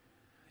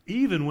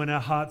 Even when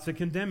our hearts are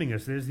condemning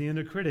us, there's the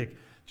inner critic.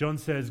 John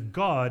says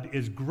God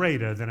is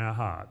greater than our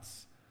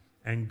hearts,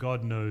 and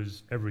God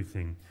knows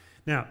everything.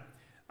 Now,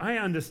 I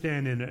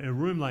understand in a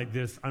room like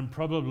this, I'm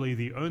probably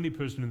the only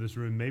person in this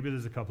room, maybe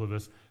there's a couple of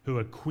us, who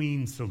are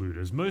queen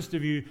saluters. Most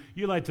of you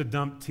like to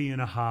dump tea in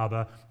a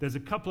harbor. There's a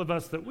couple of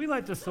us that we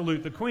like to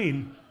salute the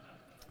Queen.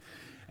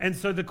 And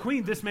so the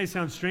Queen, this may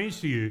sound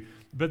strange to you,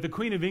 but the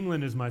Queen of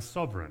England is my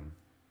sovereign.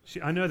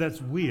 I know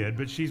that's weird,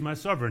 but she's my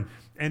sovereign.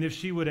 And if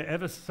she were to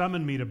ever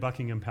summon me to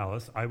Buckingham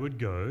Palace, I would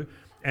go.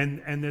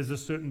 And there's a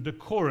certain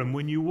decorum.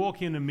 When you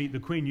walk in and meet the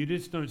Queen, you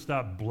just don't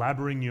start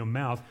blabbering your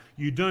mouth.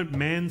 You don't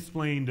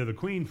mansplain to the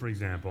Queen, for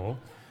example.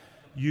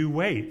 You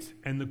wait,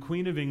 and the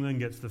Queen of England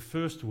gets the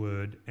first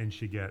word, and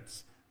she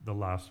gets the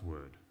last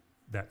word.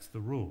 That's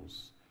the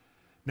rules.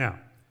 Now,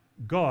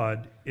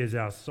 God is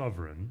our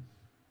sovereign,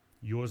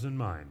 yours and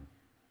mine.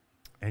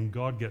 And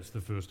God gets the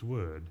first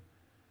word,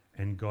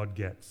 and God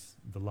gets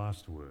the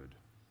last word.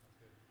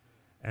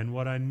 And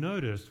what I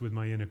noticed with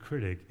my inner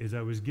critic is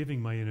I was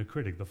giving my inner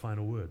critic the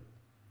final word.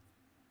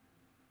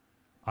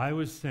 I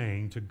was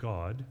saying to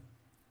God,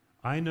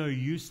 I know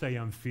you say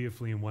I'm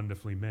fearfully and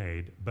wonderfully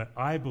made, but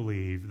I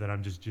believe that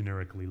I'm just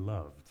generically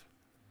loved.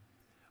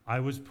 I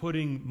was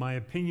putting my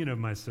opinion of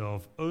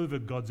myself over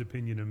God's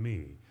opinion of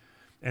me.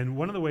 And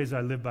one of the ways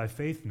I live by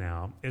faith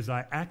now is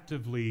I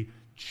actively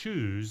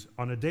choose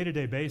on a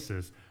day-to-day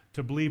basis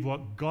to believe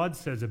what God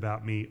says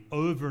about me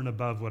over and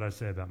above what I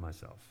say about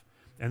myself.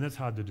 And that's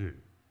hard to do.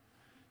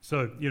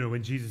 So,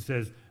 when Jesus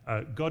says,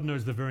 God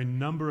knows the very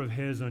number of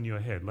hairs on your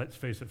head, let's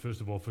face it,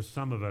 first of all, for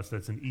some of us,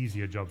 that's an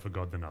easier job for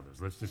God than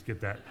others. Let's just get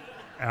that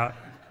out.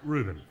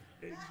 Reuben,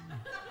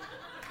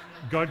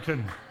 God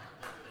can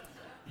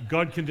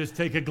just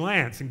take a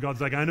glance, and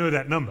God's like, I know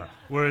that number.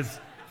 Whereas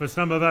for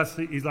some of us,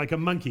 he's like a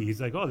monkey. He's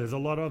like, oh, there's a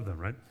lot of them,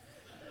 right?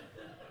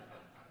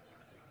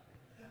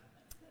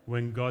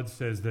 When God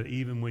says that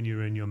even when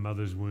you're in your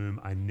mother's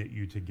womb, I knit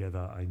you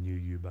together, I knew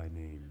you by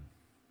name.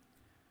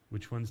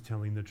 Which one's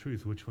telling the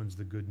truth? Which one's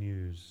the good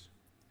news?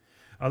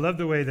 I love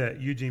the way that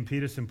Eugene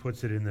Peterson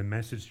puts it in the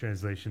Message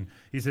translation.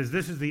 He says,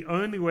 this is the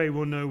only way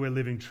we'll know we're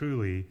living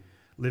truly,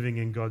 living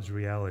in God's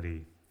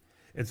reality.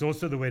 It's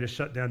also the way to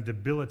shut down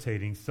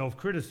debilitating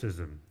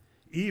self-criticism,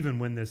 even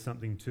when there's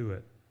something to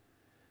it.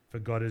 For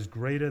God is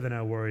greater than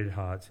our worried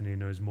hearts, and he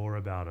knows more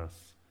about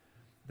us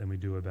than we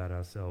do about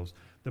ourselves.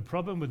 The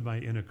problem with my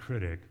inner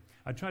critic,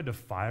 I tried to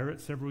fire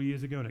it several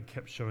years ago, and it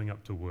kept showing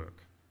up to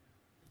work.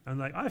 I'm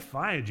like, I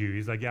fired you.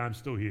 He's like, yeah, I'm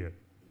still here.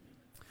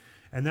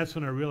 And that's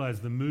when I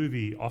realized the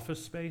movie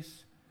Office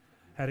Space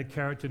had a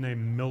character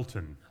named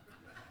Milton.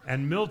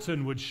 And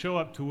Milton would show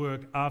up to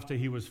work after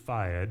he was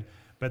fired,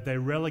 but they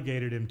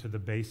relegated him to the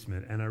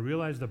basement. And I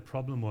realized the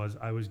problem was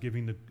I was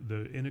giving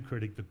the inner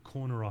critic the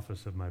corner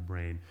office of my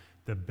brain,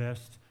 the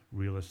best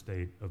real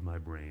estate of my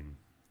brain.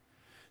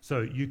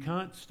 So you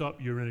can't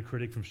stop your inner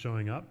critic from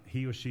showing up.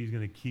 He or she's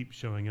going to keep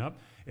showing up.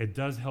 It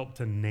does help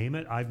to name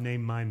it. I've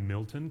named mine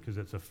Milton because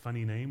it's a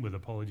funny name, with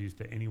apologies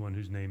to anyone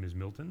whose name is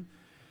Milton.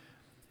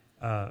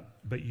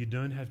 But you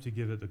don't have to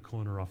give it the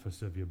corner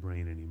office of your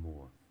brain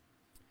anymore.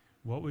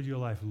 What would your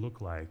life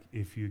look like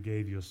if you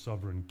gave your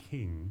sovereign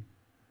king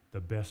the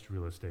best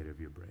real estate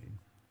of your brain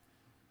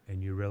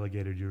and you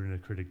relegated your inner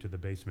critic to the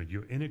basement?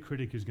 Your inner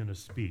critic is going to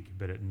speak,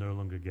 but it no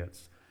longer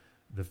gets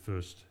the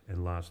first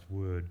and last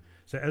word.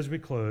 So as we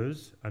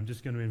close, I'm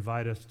just going to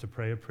invite us to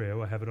pray a prayer.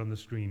 We'll have it on the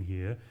screen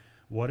here.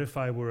 What if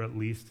I were at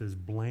least as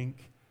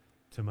blank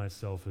to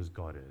myself as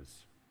God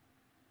is?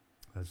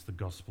 That's the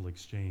gospel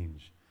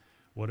exchange.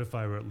 What if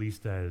I were at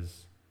least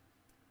as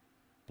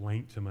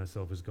blank to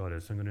myself as God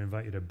is? So I'm going to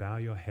invite you to bow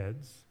your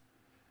heads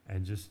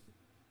and just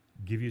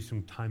give you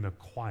some time of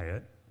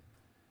quiet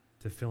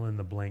to fill in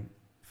the blank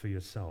for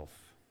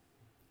yourself.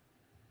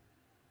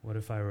 What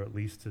if I were at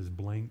least as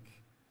blank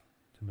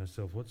to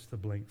myself? What's the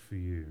blank for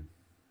you?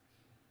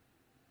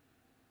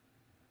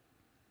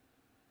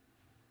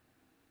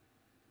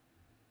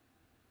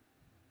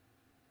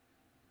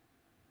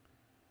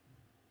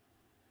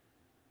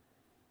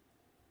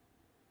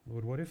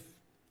 Lord, what if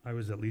I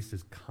was at least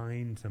as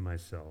kind to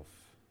myself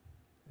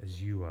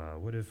as you are?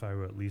 What if I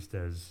were at least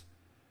as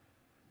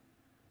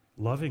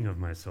loving of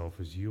myself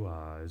as you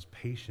are, as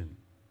patient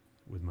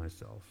with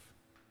myself?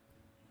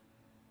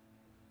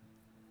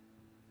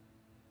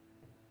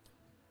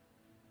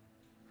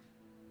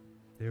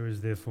 There is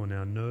therefore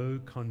now no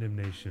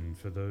condemnation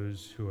for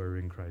those who are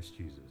in Christ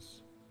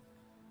Jesus.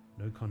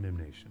 No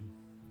condemnation.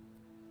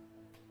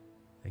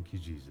 Thank you,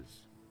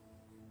 Jesus.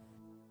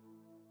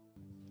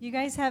 You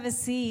guys have a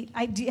seat.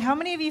 How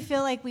many of you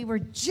feel like we were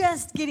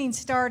just getting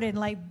started,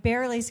 like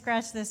barely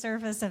scratched the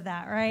surface of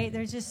that, right?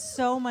 There's just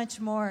so much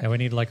more. Yeah, we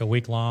need like a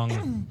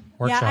week-long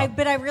workshop. Yeah,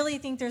 but I really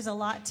think there's a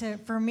lot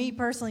for me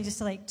personally, just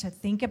to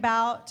think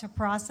about, to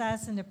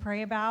process, and to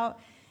pray about,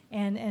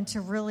 and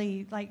to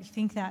really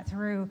think that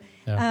through.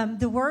 Yeah.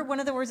 One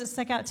of the words that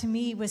stuck out to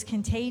me was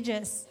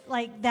contagious.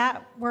 Like,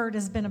 that word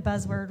has been a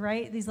buzzword,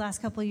 right? These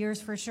last couple of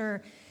years for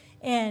sure.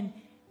 And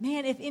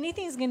man, if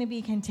anything's going to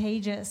be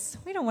contagious,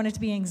 we don't want it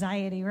to be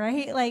anxiety,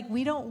 right? Like,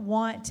 we don't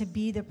want to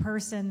be the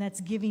person that's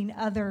giving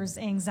others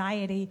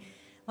anxiety.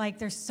 Like,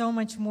 there's so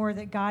much more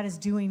that God is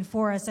doing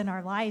for us in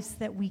our lives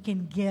that we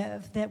can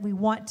give, that we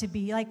want to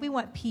be. Like, we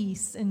want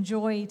peace and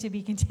joy to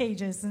be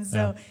contagious. And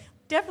so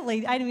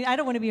definitely, I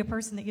don't want to be a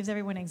person that gives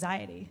everyone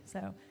anxiety.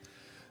 So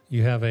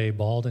you have a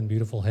bald and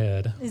beautiful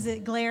head. Is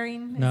it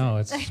glaring? No,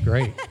 it's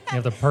great. You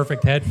have the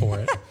perfect head for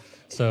it.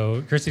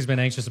 So Christy's been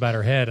anxious about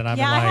her head, and I've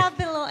been like, I have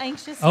been a little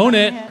anxious. Own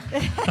it.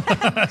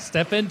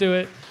 Step into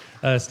it.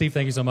 Steve,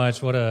 thank you so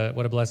much. What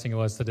a blessing it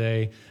was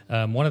today.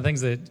 One of the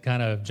things that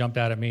kind of jumped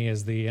out at me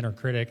is the inner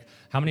critic.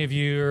 How many of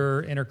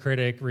your inner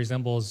critic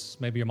resembles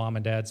maybe your mom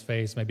and dad's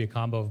face, maybe a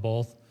combo of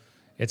both?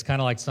 It's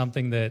kind of like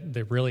something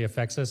that really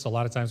affects us. A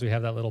lot of times we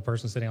have that little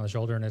person sitting on the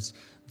shoulder, and it's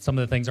some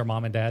of the things our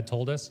mom and dad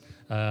told us,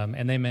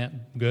 and they meant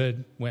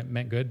good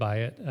by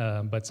it.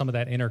 But some of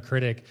that inner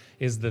critic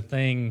is the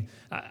thing.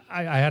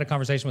 I had a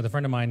conversation with a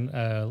friend of mine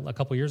a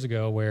couple years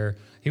ago where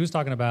he was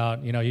talking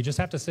about, you just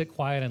have to sit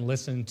quiet and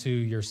listen to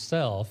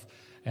yourself.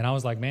 And I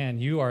was like, man,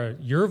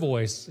 your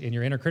voice, and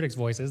your inner critic's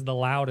voice is the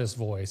loudest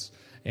voice.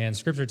 And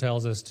Scripture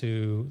tells us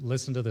to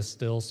listen to the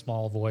still,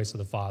 small voice of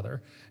the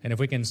Father. And if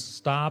we can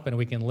stop and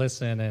we can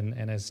listen,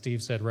 and as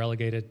Steve said,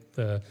 relegated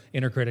the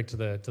inner critic to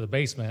the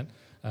basement,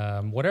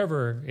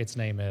 whatever its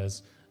name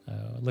is,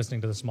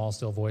 listening to the small,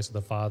 still voice of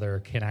the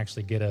Father can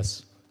actually get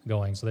us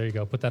going. So there you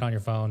go. Put that on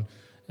your phone.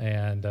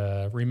 And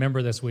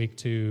remember this week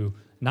to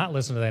not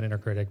listen to that inner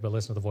critic, but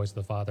listen to the voice of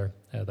the Father,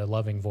 the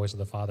loving voice of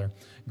the Father.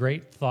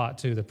 Great thought,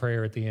 too, the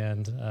prayer at the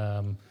end.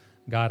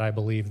 God, I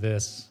believe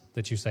this,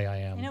 that you say I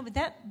am. You know,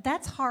 but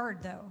that's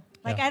hard, though.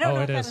 Like, Yeah. I don't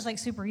know if it that is. was, like,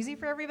 super easy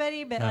for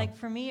everybody, but, No. like,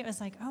 for me, it was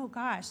like, oh,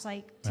 gosh,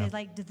 like,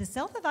 the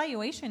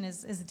self-evaluation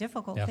is a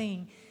difficult Yeah.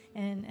 thing.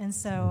 And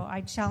so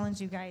I challenge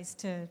you guys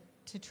to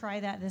try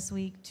that this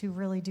week, to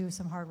really do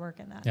some hard work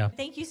in that. Yeah.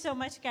 Thank you so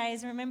much,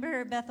 guys.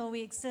 Remember, Bethel,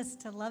 we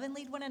exist to love and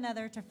lead one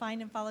another, to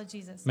find and follow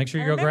Jesus. Make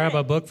sure you Now go grab remember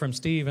a it. book from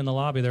Steve in the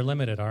lobby. They're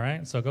limited, all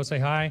right? So go say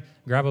hi,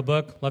 grab a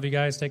book. Love you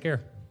guys. Take care.